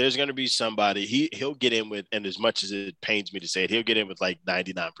face. there's gonna be somebody he'll get in with, and as much as it pains me to say it, he'll get in with like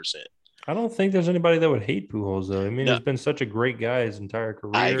 99%. I don't think there's anybody that would hate Pujols, though. I mean, No. he's been such a great guy his entire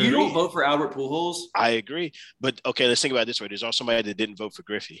career. I You don't vote for Albert Pujols? I agree, but okay, let's think about it this way. There's also somebody that didn't vote for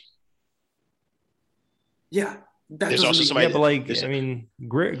Griffey. Yeah. That There's doesn't also mean- somebody Yeah, but like, There's- I mean,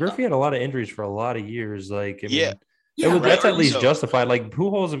 Griffey had a lot of injuries for a lot of years. Like, I mean, Yeah. Yeah, that's right. at least So- justified. Like,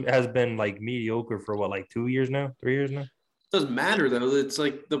 Pujols has been like mediocre for what, like 2 years now, 3 years now. Doesn't matter though. It's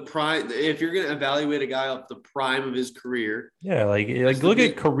like the prime. If you're going to evaluate a guy off the prime of his career, Yeah, like the look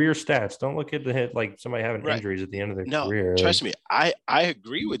big- at career stats. Don't look at the hit like somebody having Right. injuries at the end of their No, career. trust me, I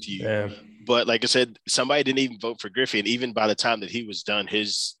agree with you. Yeah, But like I said, somebody didn't even vote for Griffey, and even by the time that he was done,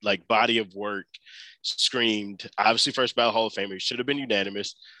 his like body of work screamed. Obviously, first ballot Hall of Famer. He should have been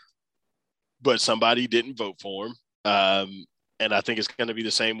unanimous, but somebody didn't vote for him. And I think it's going to be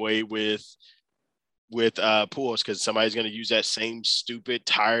the same way with Pujols, because somebody's going to use that same stupid,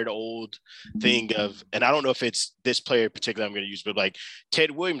 tired, old thing of, and I don't know if it's this player in particular I'm going to use, but like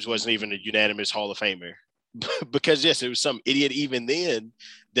Ted Williams wasn't even a unanimous Hall of Famer because yes, it was some idiot even then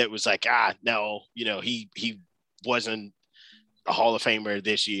that was like, no, he wasn't a Hall of Famer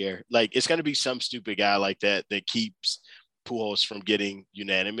this year. Like it's going to be some stupid guy like that keeps Pujols from getting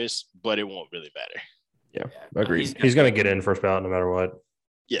unanimous, but it won't really matter. yeah, no, agreed. He's gonna get in first ballot no matter what.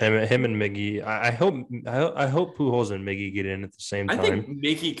 Yeah. Him and Miggy. I hope Pujols and Miggy get in at the same I time. think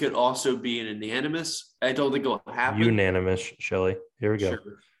Mickey could also be an unanimous. I don't think it'll happen. Unanimous, Shelly. Here we go.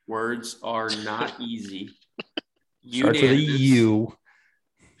 Sure. Words are not easy. Starts with a Unanimous. U.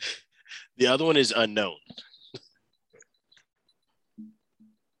 The other one is unknown.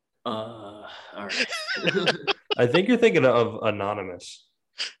 All right. I think you're thinking of anonymous.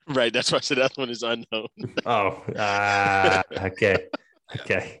 Right. That's why I said that one is unknown. Oh, okay.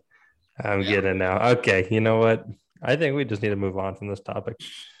 Okay. I'm getting it now. Okay. You know what? I think we just need to move on from this topic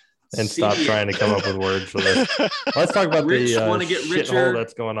and stop See, trying to come up with words for this. Let's talk about Rich the wanna get shithole richer,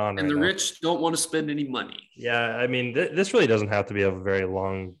 that's going on and right the now. rich don't want to spend any money. Yeah. I mean, this really doesn't have to be a very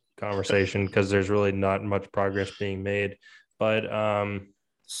long conversation because there's really not much progress being made. But I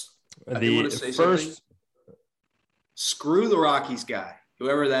do the wanna say first, something. Screw the Rockies guy,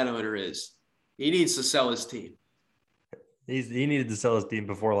 whoever that owner is. He needs to sell his team. he needed to sell his team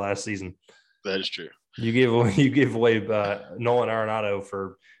before last season. That is true. You gave away Nolan Arenado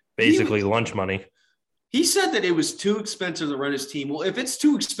for basically lunch money. He said that it was too expensive to run his team. Well, if it's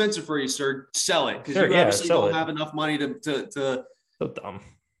too expensive for you, sir, sell it because Sure, you yeah, obviously sell don't it. have enough money to So dumb.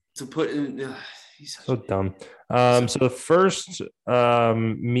 put in. He's So dumb. So the first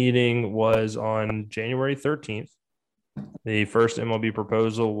meeting was on January 13th. The first MLB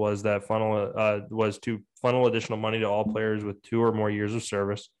proposal was that was to funnel additional money to all players with 2 or more years of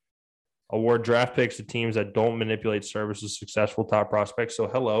service. Award draft picks to teams that don't manipulate service of successful top prospects. So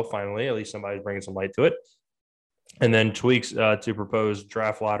hello, finally, at least somebody's bringing some light to it. And then tweaks to propose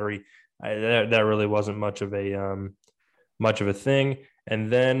draft lottery. That really wasn't much of a thing.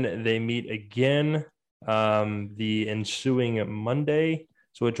 And then they meet again the ensuing Monday,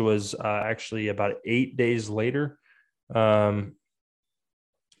 so which was actually about 8 days later. There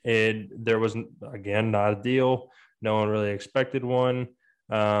was again not a deal. No one really expected one.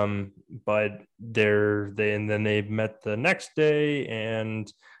 But then they met the next day,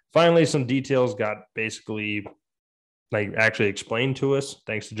 and finally some details got basically like actually explained to us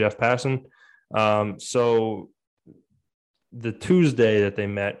thanks to Jeff Passan. So the Tuesday that they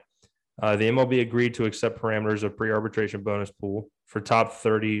met, The MLB agreed to accept parameters of pre-arbitration bonus pool for top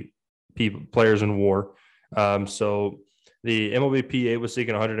 30 players in WAR. So the MLBPA was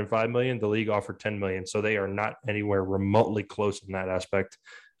seeking 105 million. The league offered 10 million. So they are not anywhere remotely close in that aspect.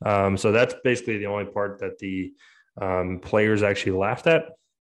 So that's basically the only part that the players actually laughed at.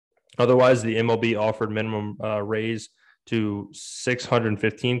 Otherwise, the MLB offered minimum raise to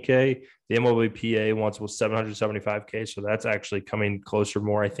 615K. The MLBPA wants was 775K. So that's actually coming closer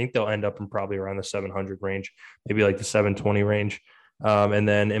more. I think they'll end up in probably around the 700 range, maybe like the 720 range. And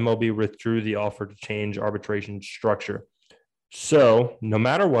then MLB withdrew the offer to change arbitration structure. So no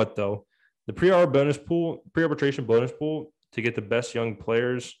matter what, though, the pre-arbitration bonus pool to get the best young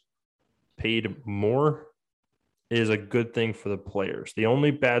players paid more is a good thing for the players. The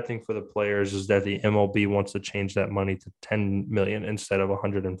only bad thing for the players is that the MLB wants to change that money to 10 million instead of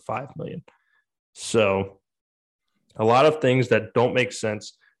 105 million. So a lot of things that don't make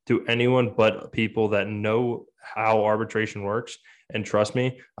sense to anyone but people that know how arbitration works. And trust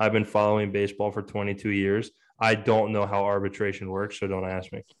me, I've been following baseball for 22 years. I don't know how arbitration works, so don't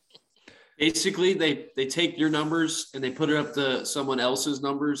ask me. Basically, they take your numbers and they put it up to someone else's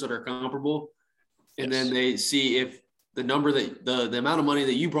numbers that are comparable. And then they see if the number that the amount of money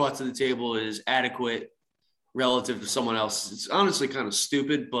that you brought to the table is adequate relative to someone else. It's honestly kind of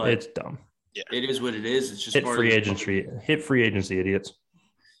stupid, but it's dumb. Yeah. It is what it is. It's just hit free agency, idiots.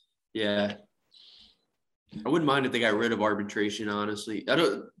 Yeah. I wouldn't mind if they got rid of arbitration, honestly. What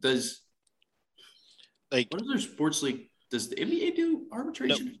is their sports league? Does the NBA do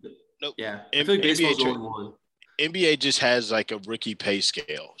arbitration? Nope. Yeah. I feel like baseball's the only one. NBA just has like a rookie pay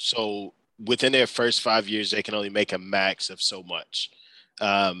scale. So within their first 5 years, they can only make a max of so much.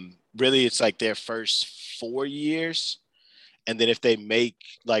 Really, it's like their first 4 years. And then if they make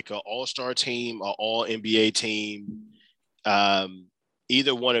like an all-star team, or all NBA team,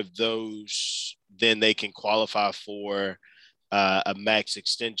 either one of those, then they can qualify for a max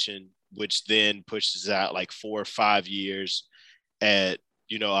extension, which then pushes out like 4 or 5 years at,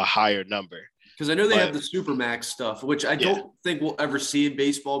 a higher number. Because I know they have the Supermax stuff, which I don't think we'll ever see in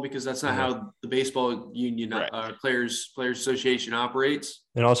baseball because that's not how the baseball union, Players Association operates.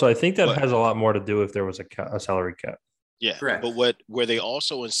 And also, I think that has a lot more to do if there was a salary cap. Yeah, correct. But where they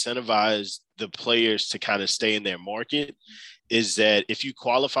also incentivize the players to kind of stay in their market is that if you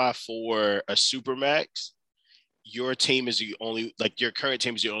qualify for a Supermax, your team is your current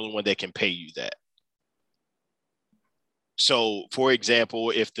team is the only one that can pay you that. So, for example,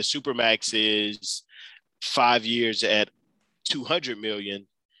 if the Supermax is 5 years at 200 million,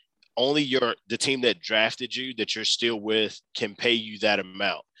 only the team that drafted you, that you're still with, can pay you that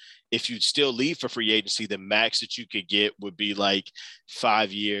amount. If you'd still leave for free agency, the max that you could get would be like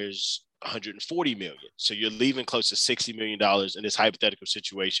 5 years, 140 million. So you're leaving close to $60 million in this hypothetical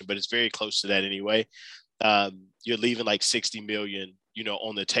situation, but it's very close to that anyway. You're leaving like 60 million,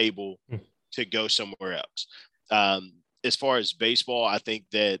 on the table to go somewhere else. As far as baseball, I think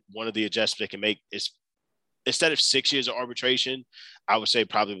that one of the adjustments they can make is instead of 6 years of arbitration, I would say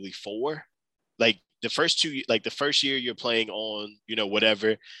probably 4. Like the first year you're playing on,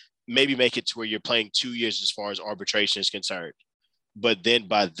 whatever, maybe make it to where you're playing 2 years as far as arbitration is concerned. But then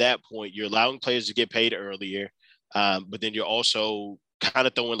by that point, you're allowing players to get paid earlier. But then you're also kind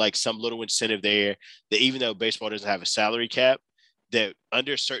of throwing like some little incentive there that even though baseball doesn't have a salary cap, that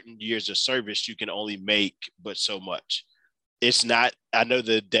under certain years of service, you can only make but so much. It's not, I know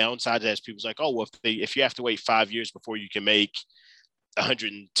the downside is people's like, oh, well, if you have to wait 5 years before you can make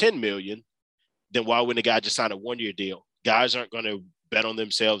 110 million, then why wouldn't a guy just sign a 1 year deal? Guys aren't going to bet on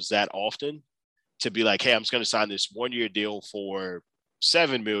themselves that often to be like, hey, I'm just going to sign this 1 year deal for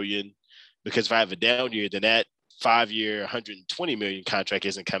 7 million because if I have a down year, then that 5 year, 120 million contract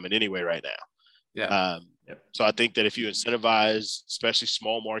isn't coming anyway right now. Yeah. So I think that if you incentivize, especially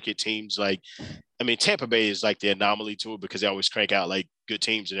small market teams, Tampa Bay is like the anomaly to it because they always crank out like good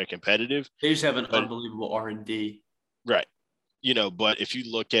teams and they're competitive. They just have an unbelievable R&D. Right. But if you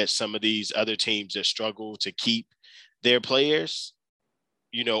look at some of these other teams that struggle to keep their players,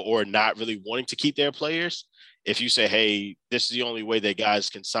 or not really wanting to keep their players, if you say, hey, this is the only way that guys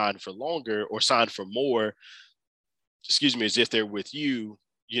can sign for longer or sign for more, as if they're with you,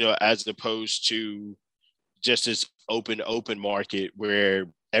 as opposed to just this open market where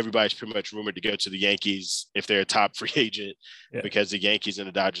everybody's pretty much rumored to go to the Yankees if they're a top free agent because the Yankees and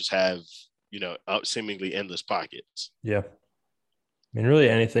the Dodgers have, seemingly endless pockets. Yeah. Really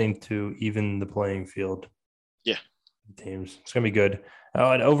anything to even the playing field. Yeah. Teams. It's going to be good.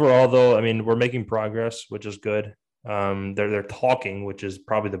 And overall, though, we're making progress, which is good. They're talking, which is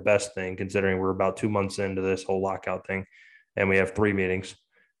probably the best thing considering we're about 2 months into this whole lockout thing and we have 3 meetings.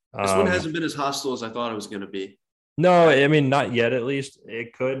 This one hasn't been as hostile as I thought it was going to be. No, I mean, not yet, at least.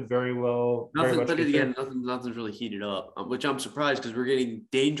 It could very well. Nothing, but again, nothing's really heated up, which I'm surprised because we're getting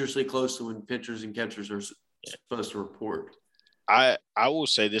dangerously close to when pitchers and catchers are supposed to report. I will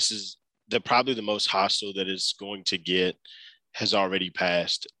say this is probably the most hostile that it's going to get has already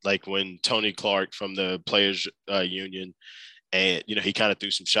passed. Like when Tony Clark from the Players Union, and he kind of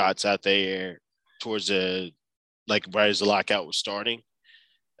threw some shots out there towards right as the lockout was starting.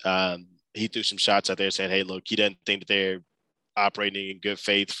 He threw some shots out there saying, hey, look, he doesn't think that they're operating in good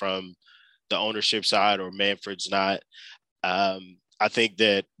faith from the ownership side, or Manfred's not. I think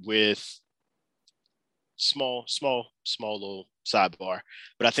that with small little sidebar,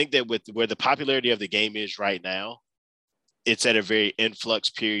 but I think that with where the popularity of the game is right now, it's at a very influx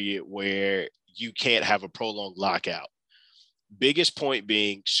period where you can't have a prolonged lockout. Biggest point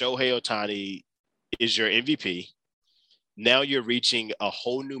being Shohei Ohtani is your MVP. Now you're reaching a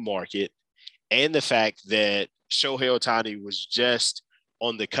whole new market. And the fact that Shohei Ohtani was just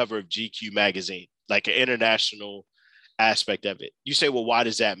on the cover of GQ magazine, like an international aspect of it. You say, well, why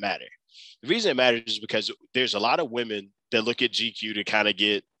does that matter? The reason it matters is because there's a lot of women that look at GQ to kind of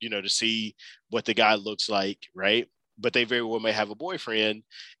get, to see what the guy looks like, right? But they very well may have a boyfriend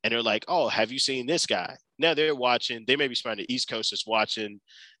and they're like, oh, have you seen this guy? Now they're watching, they may be spending the East Coast that's watching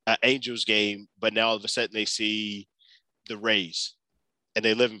an Angels game, but now all of a sudden they see the Rays. And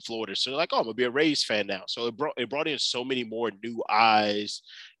they live in Florida. So they're like, oh, I'm going to be a Rays fan now. So it brought in so many more new eyes,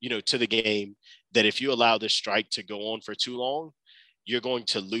 to the game, that if you allow this strike to go on for too long, you're going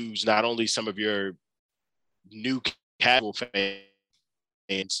to lose not only some of your new casual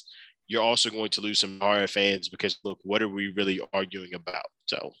fans, you're also going to lose some hard fans because, look, what are we really arguing about?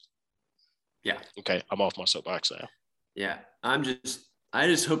 So, yeah. Okay, I'm off my soapbox now. Yeah, I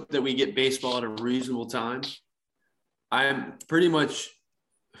just hope that we get baseball at a reasonable time. I'm pretty much,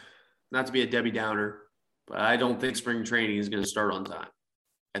 not to be a Debbie Downer, but I don't think spring training is going to start on time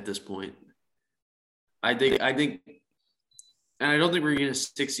at this point. I think, and I don't think we're going to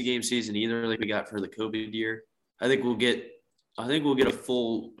get a 60-game season either, like we got for the COVID year. I think we'll get a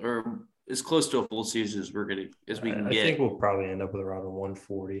full, or as close to a full season as we can get. I think we'll probably end up with around a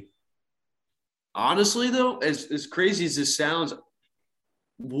 140. Honestly, though, as crazy as this sounds,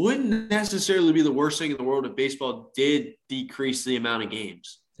 wouldn't necessarily be the worst thing in the world if baseball did decrease the amount of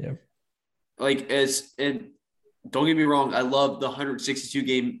games. Yeah. And don't get me wrong, I love the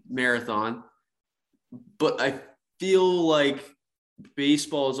 162-game marathon, but I feel like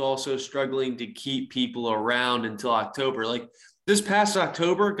baseball is also struggling to keep people around until October. Like this past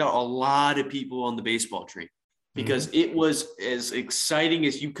October got a lot of people on the baseball train because it was as exciting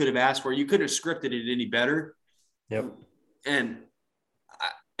as you could have asked for. You couldn't have scripted it any better. Yep. And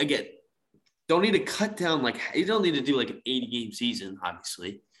again, don't need to cut down, you don't need to do like an 80-game season,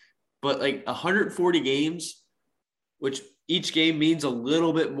 obviously, but like 140 games, which each game means a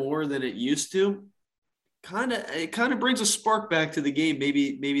little bit more than it used to, it kind of brings a spark back to the game,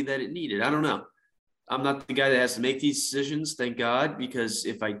 maybe that it needed. I don't know. I'm not the guy that has to make these decisions, thank God, because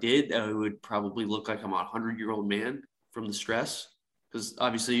if I did, I would probably look like I'm a 100-year-old man from the stress, because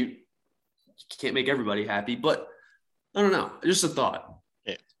obviously you can't make everybody happy, but I don't know. Just a thought.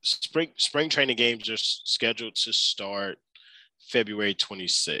 Yeah. Spring training games are scheduled to start February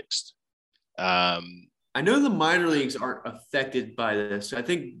 26th. I know the minor leagues aren't affected by this. I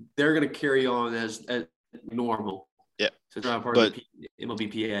think they're going to carry on as normal. Yeah. So it's not part of the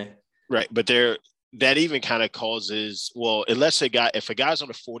MLBPA. Right. But that even kind of causes, well, unless if a guy's on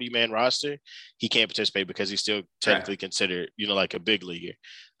a 40-man roster, he can't participate because he's still technically considered, like a big leaguer.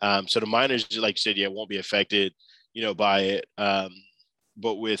 So the minors, like you said, won't be affected, by it.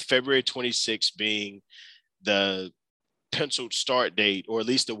 But with February 26th being the penciled start date, or at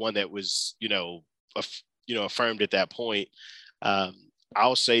least the one that was, affirmed at that point,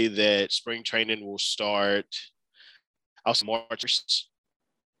 I'll say that spring training will start. I'll say March 1st.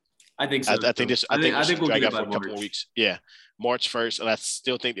 I think so. I think we'll drag out for a couple more weeks. Yeah, March 1st, and I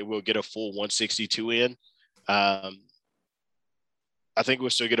still think that we'll get a full 162 in. I think we'll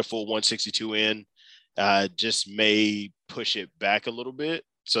still get a full 162 in. Just may push it back a little bit,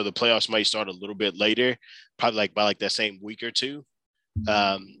 so the playoffs might start a little bit later, probably by that same week or two,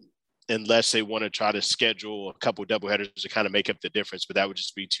 unless they want to try to schedule a couple doubleheaders to kind of make up the difference. But that would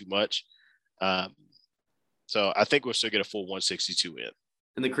just be too much. So I think we'll still get a full 162 in.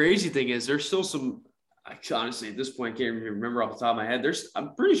 And the crazy thing is, there's still some. Honestly, at this point, I can't even remember off the top of my head.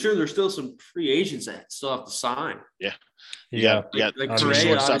 I'm pretty sure there's still some free agents that still have to sign. Yeah. Like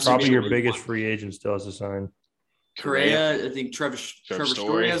Correa, probably your biggest free agent still has to sign. Correa, I think Trevor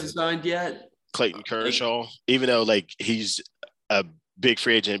Story hasn't signed yet. Clayton Kershaw, even though he's a big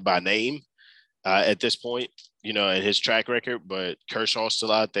free agent by name at this point, you know, in his track record, but Kershaw's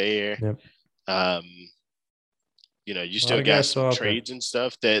still out there. Yep. You know, you A lot still of got guys still some out there. trades and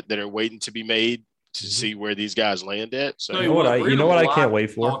stuff that are waiting to be made to see where these guys land at. So Tell You know what we're you know gonna what I have a can't lot wait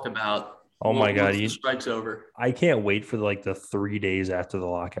to for? Talk about. Oh my God, once the strike's over. I can't wait for like the 3 days after the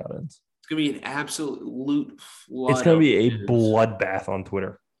lockout ends. It's gonna be an absolute flood. It's going to be a of news. bloodbath on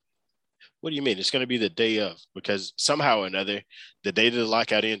Twitter. what do you mean? It's going to be the day of, because somehow or another, the day that the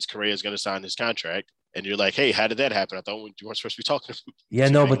lockout ends, Correa is going to sign his contract. And you're like, hey, how did that happen? I thought you weren't supposed to be talking. Yeah,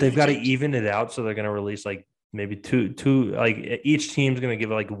 no, but they've got to Change. even it out. So they're going to release like maybe two, like each team's going to give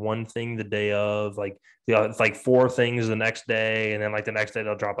like one thing the day of, like, it's like 4 things the next day. And then like the next day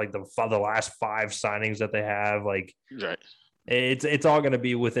they'll drop like the last 5 signings that they have. Like Right. it's all going to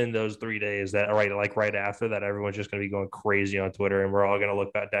be within those 3 days that right after that, everyone's just going to be going crazy on Twitter. And we're all going to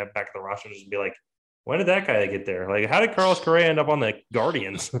look back at the roster and just be like, when did that guy get there? Like, how did Carlos Correa end up on the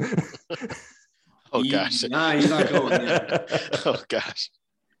Guardians? Oh, gosh. Nah, he's not going there. Oh, gosh.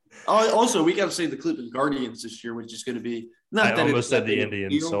 Also, we got to say the Cleveland Guardians this year, which is going to be not I that almost it's said that the big of a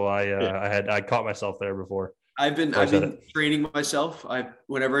Indians, deal. so I caught myself there before. I've been I said training myself.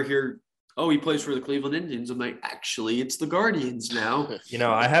 Whenever I hear, oh, he plays for the Cleveland Indians, I'm like, actually, it's the Guardians now. You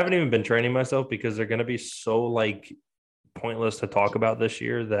know, I haven't even been training myself because they're going to be so like pointless to talk about this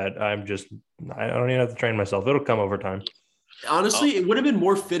year that I don't even have to train myself. It'll come over time. Honestly, it would have been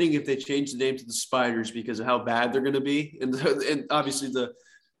more fitting if they changed the name to the Spiders because of how bad they're going to be, and obviously the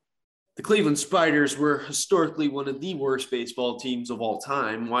Cleveland Spiders were historically one of the worst baseball teams of all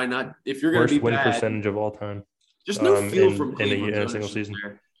time. Why not? If you're going to Worst be win bad, percentage of all time. just no feel in- from in a- Cleveland in a single season.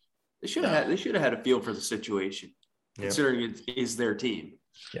 They should have had a feel for the situation, Yeah. considering it is their team.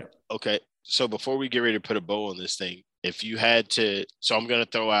 Okay. So before we get ready to put a bow on this thing, if you had to, so I'm going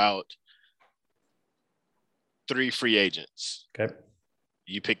to throw out 3 free agents. Okay.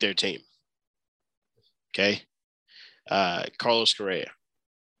 You pick their team. Okay. Carlos Correa.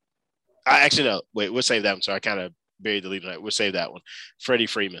 Actually, no. Wait, we'll save that one. So I kind of buried the lead tonight. We'll save that one. Freddie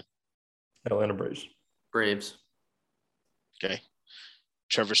Freeman. Atlanta Braves. Braves. Okay.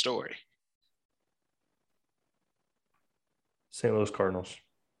 Trevor Story. St. Louis Cardinals.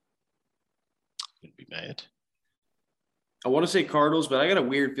 Wouldn't be mad. I want to say Cardinals, but I got a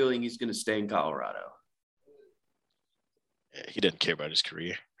weird feeling he's going to stay in Colorado. Yeah, he doesn't care about his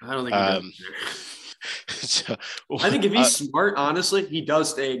career. I don't think he does. So, I think if he's smart, honestly, he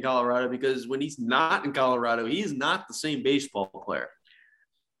does stay in Colorado because when he's not in Colorado, he's not the same baseball player.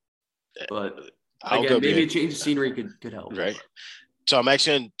 But I'll again, go maybe a big. change of scenery could help. Right. So I'm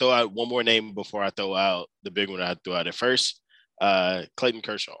actually going to throw out one more name before I throw out the big one I threw out at first. Clayton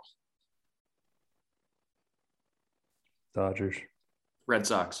Kershaw. Dodgers. Red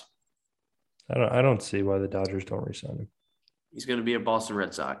Sox. I don't see why the Dodgers don't re-sign him. He's going to be a Boston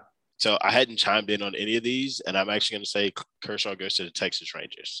Red Sox. So I hadn't chimed in on any of these, and I'm actually going to say Kershaw goes to the Texas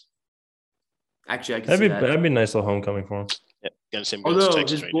Rangers. Actually, I can see that. That'd be a nice little homecoming for him. Yeah, going to see him go to Although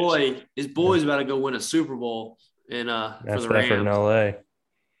Texas his Rangers. boy's about to go win a Super Bowl for That's the that for in Rams. LA.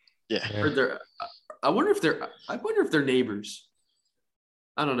 Yeah. Yeah. Or I wonder if they're neighbors.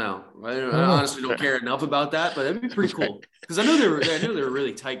 I don't know. I honestly don't care enough about that, but that'd be pretty cool because I know they were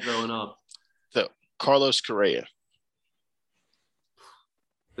really tight growing up. So Carlos Correa.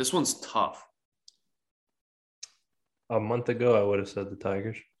 This one's tough. A month ago, I would have said the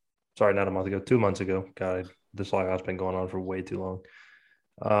Tigers. Sorry, not a month ago. 2 months ago. God, this lockout's been going on for way too long.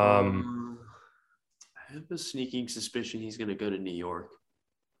 I have a sneaking suspicion he's going to go to New York,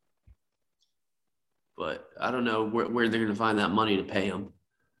 but I don't know where they're going to find that money to pay him.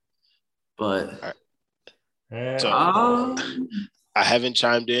 But So I haven't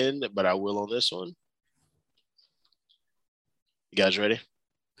chimed in, but I will on this one. You guys ready?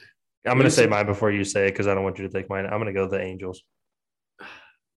 I'm going to say mine before you say it because I don't want you to take mine. I'm going to go the Angels.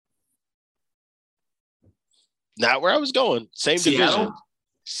 Not where I was going. Same Seattle? division.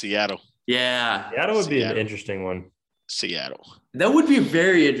 Seattle. yeah, Seattle would be an Seattle. interesting one. Seattle. that would be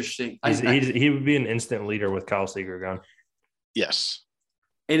very interesting. He would be an instant leader with Kyle Seager gone. Yes.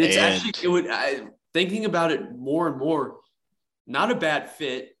 And it's And- actually thinking about it more and more, not a bad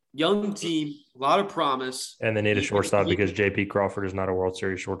fit. Young team, a lot of promise. And they need a He- shortstop he- because JP Crawford is not a World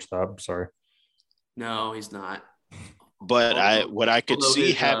Series shortstop. Sorry. No, he's not. But what I could Although see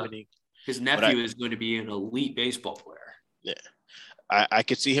his, happening, His nephew is going to be an elite baseball player. I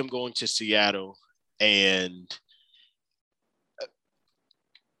could see him going to Seattle, and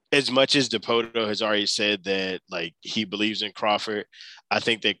as much as Dipoto has already said that like he believes in Crawford, I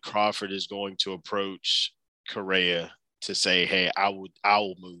think that Crawford is going to approach Correa to say, "Hey,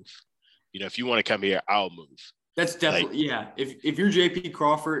 I'll move. You know, if you want to come here, I'll move." That's definitely If you're JP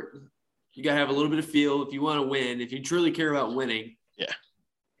Crawford, you gotta have a little bit of feel if you want to win. If you truly care about winning,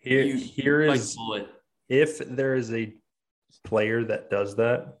 Here bite is the bullet. if there is a player that does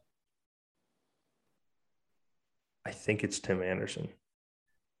that, I think it's Tim Anderson.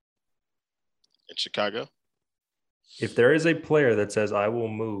 In Chicago? If there is a player that says, I will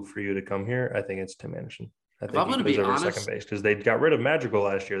move for you to come here, I think it's Tim Anderson. I I'm think he gonna goes be over honest- second base because they got rid of Madrigal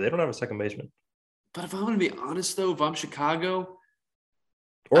last year. They don't have a second baseman. But if I'm going to be honest, though, if I'm Chicago,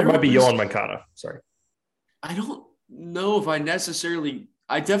 Or I it might don't be really- Yohan Moncada. Sorry. I don't know if I necessarily.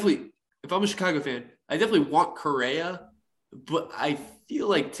 If I'm a Chicago fan, I definitely want Correa, but I feel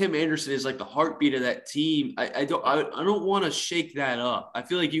like Tim Anderson is like the heartbeat of that team. I don't want to shake that up. I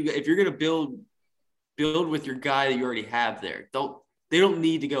feel like if you're going to build with your guy that you already have there, they don't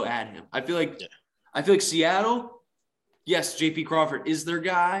need to go add him. I feel like Seattle, yes, JP Crawford is their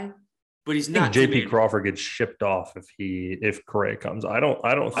guy. But he's I think not Tim JP Anderson. Crawford gets shipped off if Correa comes. I don't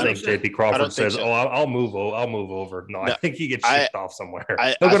think 100%. JP I Crawford don't think says, so. "Oh, I'll move over." No, I No, think he gets shipped off somewhere.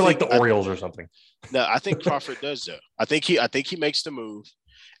 I They'll go to like think- the Orioles or something. No, I think Crawford does though. I think he makes the move,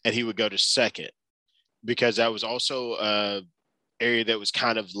 and he would go to second because that was also a area that was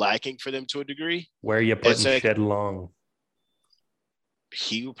kind of lacking for them to a degree. Where are you putting like- Shed Long?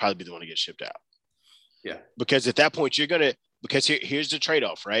 He would probably be the one to get shipped out. Yeah. Because at that point because here's the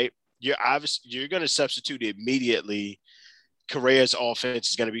trade-off, right? You're gonna substitute immediately. Correa's offense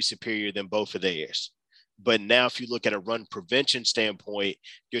is going to be superior than both of theirs. But now, if you look at a run prevention standpoint,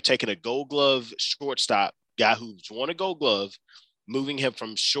 you're taking a Gold Glove shortstop guy who's won a Gold Glove, moving him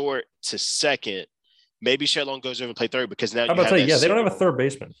from short to second. Maybe Sherlong goes over and play third because now How about that they don't have a Seager- third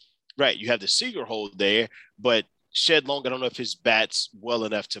baseman. Right, you have the Seager hold there, but Shed Long, I don't know if his bat's well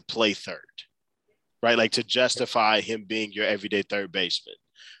enough to play third, right? Like to justify him being your everyday third baseman.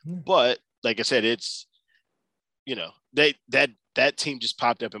 But like I said, it's that team just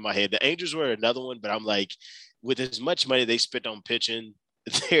popped up in my head. The Angels were another one, but I'm like, with as much money they spent on pitching,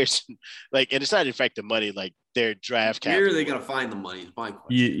 there's like, and it's not in fact the money, like their draft Where capital. are they going to find the money? Is my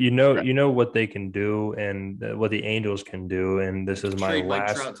question. You know what they can do and what the Angels can do, and this is my Trade Mike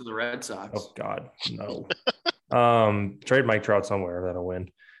last. Trout to the Red Sox. Oh God, no. Trade Mike Trout somewhere that'll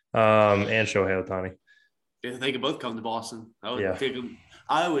win. And Shohei Ohtani. Yeah, they could both come to Boston. I would Yeah. take them.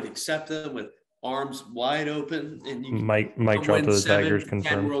 I would accept them with arms wide open, and you Mike can Trout win to the 7 Tigers to 10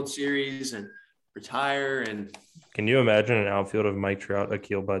 confirmed. World Series and retire. And Can you imagine an outfield of Mike Trout,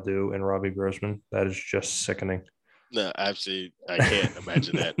 Akil Baddoo, and Robbie Grossman? That is just sickening. No, absolutely, I can't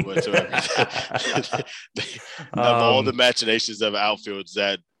imagine that whatsoever. Of all the machinations of outfields,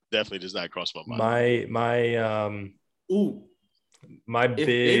 that definitely does not cross my mind. My if they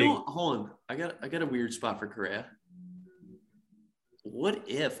big don't hold on, I got a weird spot for Correa. What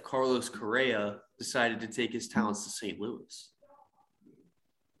if Correa decided to take his talents to St. Louis?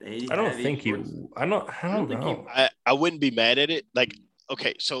 I don't think he. I don't know. I wouldn't be mad at it. Like,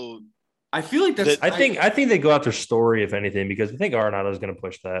 okay, so I feel like that's. I think they go out their story if anything because I think Arenado is going to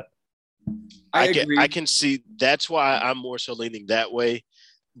push that. I can see that's why I'm more so leaning that way.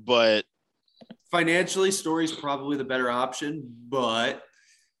 But financially, Story's probably the better option, but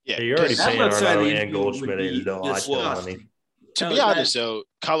yeah, You're already That paying left side of the Arenado and infield would Goldschmidt be a lot of money. disgusting. to be honest, though,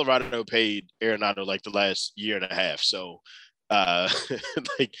 Colorado paid Arenado like the last year and a half. So,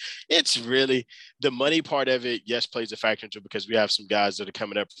 like, it's really the money part of it, yes, plays a factor into it because we have some guys that are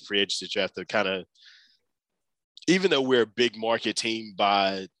coming up for free agency that you have to kind of, even though we're a big market team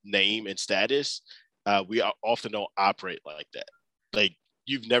by name and status, we often don't operate like that. Like,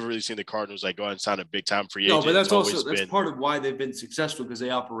 you've never really seen the Cardinals like go out and sign a big time free agent. No, but that's It's always also that's been- part of why they've been successful because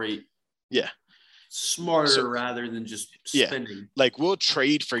they operate smarter rather than just spending. Like, we'll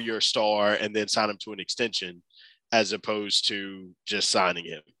trade for your star and then sign him to an extension as opposed to just signing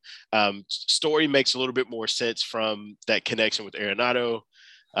him. Story makes a little bit more sense from that connection with Arenado,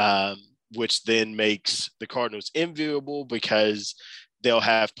 which then makes the Cardinals enviable because they'll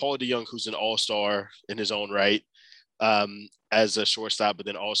have Paul DeJong, who's an all-star in his own right, as a shortstop, but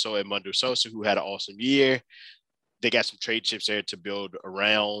then also Edmundo Sosa, who had an awesome year. They got some trade chips there to build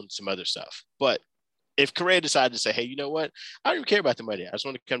around some other stuff. But if Correa decided to say, hey, you know what? I don't even care about the money. I just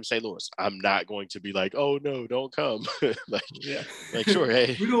want to come to St. Louis. I'm not going to be like, oh, no, don't come. like, sure,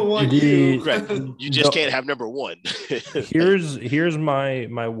 hey. We don't want you. Right. You just can't have number one. Here's my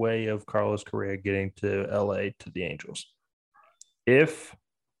way of Carlos Correa getting to LA to the Angels. Because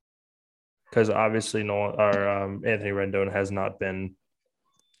obviously Anthony Rendon has not been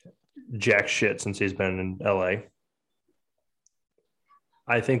jack shit since he's been in LA.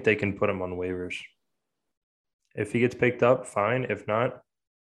 I think they can put him on waivers. If he gets picked up, fine. If not,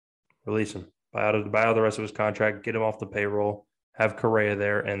 release him. buy out the rest of his contract, get him off the payroll, have Correa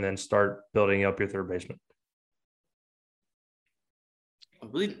there, and then start building up your third baseman. I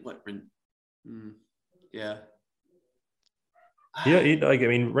believe yeah. Yeah,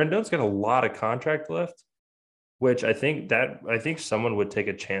 Rendon's got a lot of contract left, which I think someone would take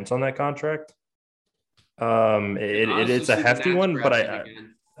a chance on that contract. It's a hefty one, but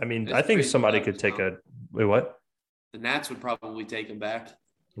I think somebody could take what? The Nats would probably take him back.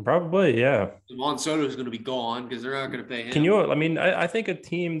 Probably, yeah. Juan Soto is going to be gone because they're not going to pay him. Can you? I think a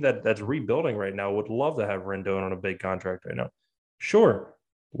team that's rebuilding right now would love to have Rendon on a big contract right now. Sure,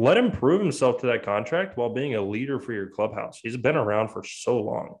 let him prove himself to that contract while being a leader for your clubhouse. He's been around for so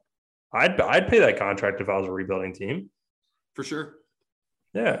long. I'd pay that contract if I was a rebuilding team. For sure.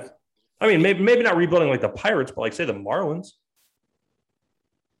 Yeah. Maybe not rebuilding like the Pirates, but like say the Marlins.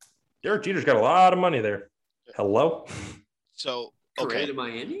 Derek Jeter's got a lot of money there. Hello. So okay, to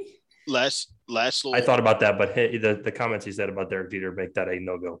Miami. Last little. I thought about that, but hey, the comments he said about Derek Jeter make that a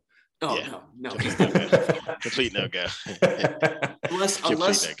no-go. Oh Yeah. no. Complete no-go.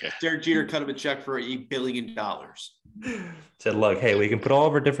 unless Derek Jeter cut him a check for $8 billion. Said, look, hey, we can put all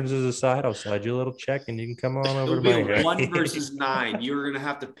of our differences aside. I'll slide you a little check, and you can come on over to Miami. 1 versus 9. You're going to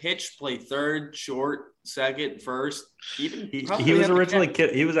have to pitch, play third, short, second, first. He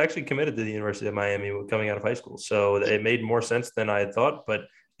was actually committed to the University of Miami coming out of high school, so it made more sense than I had thought. But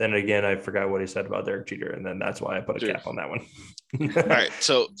then again, I forgot what he said about Derek Jeter, and then that's why I put a cap on that one. All right,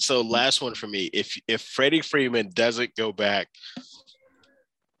 so last one for me. If Freddie Freeman doesn't go back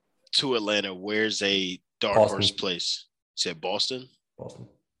to Atlanta, where's a dark horse place? You said Boston? Boston.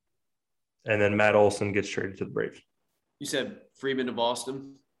 And then Matt Olson gets traded to the Braves. You said Freeman to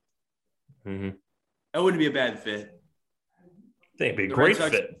Boston? Mm-hmm. That wouldn't be a bad fit. I think it'd be a great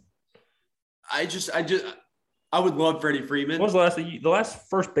fit. I would love Freddie Freeman. What was the last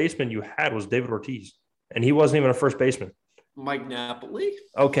first baseman you had was David Ortiz, and he wasn't even a first baseman. Mike Napoli?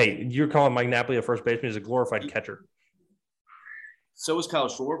 Okay, you're calling Mike Napoli a first baseman? He's a glorified catcher. So was Kyle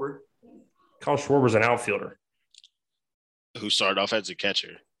Schwarber. Kyle Schwarber's an outfielder. Who started off as a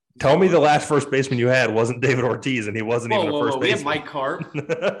catcher. Tell me the last first baseman you had wasn't David Ortiz, and he wasn't even a first baseman. We had Mike Carp.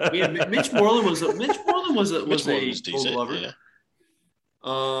 We had Mitch Moreland was a Gold Glover. Yeah.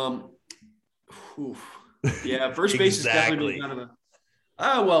 Yeah, first base is definitely kind of a.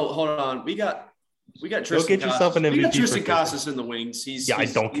 Oh well, hold on. We got Tristan. Go get yourself an MVP. We got Tristan Casas in the wings. I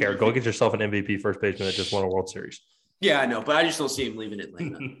don't care. Go get yourself an MVP first baseman that just won a World Series. Yeah, I know, but I just don't see him leaving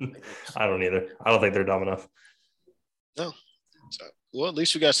Atlanta. I don't either. I don't think they're dumb enough. No. Well, at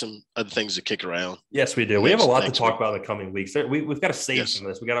least we got some other things to kick around. Yes, we do. We have a lot to talk about in the coming weeks. We've got to save some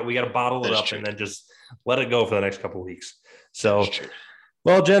of this. We got to bottle it up and then just let it go for the next couple of weeks. So,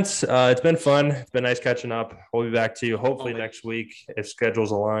 well, gents, it's been fun. It's been nice catching up. We'll be back to you hopefully next week if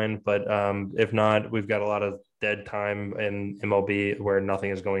schedules align. But if not, we've got a lot of dead time in MLB where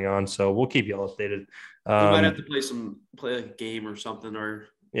nothing is going on. So we'll keep you all updated. We might have to play a game or something, or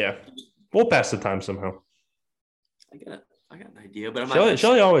we'll pass the time somehow. I got an idea, but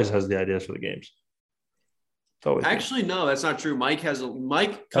Shelly always has the ideas for the games. Actually, no, that's not true. Mike comes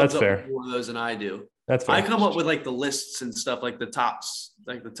up with more of those than I do. That's fair. I come up with like the lists and stuff, like the top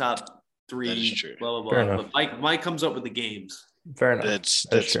 3, blah blah blah. But Mike comes up with the games. Fair enough.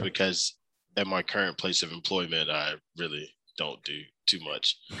 That's because at my current place of employment, I really don't do too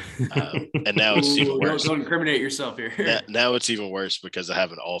much, and now it's even worse. Don't incriminate yourself here. Now it's even worse because I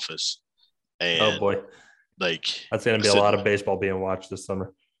have an office. And oh boy. That's going to be a lot of baseball being watched this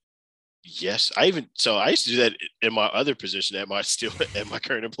summer. Yes. I used to do that in my other position at my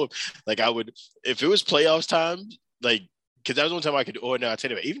current employment. Like I would, if it was playoffs time, like, cause that was one time I could, I tell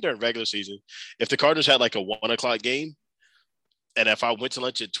you, even during regular season, if the Cardinals had like a 1:00 game and if I went to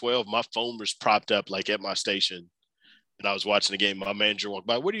lunch at 12, my phone was propped up like at my station and I was watching the game. My manager walked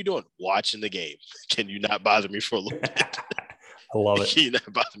by, "What are you doing?" "Watching the game." "Can you not bother me for a little bit?" I love it. Can you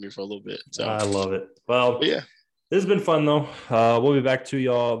not bother me for a little bit? So I love it. Well, yeah. This has been fun, though. We'll be back to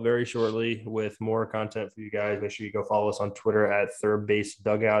y'all very shortly with more content for you guys. Make sure you go follow us on Twitter at Third Base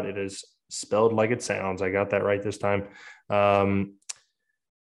Dugout. It is spelled like it sounds. I got that right this time.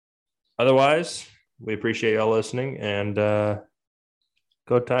 Otherwise, we appreciate y'all listening. And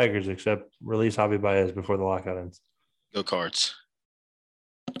go Tigers, except release Javi Baez before the lockout ends. Go Cards.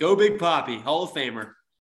 Go Big Papi, Hall of Famer.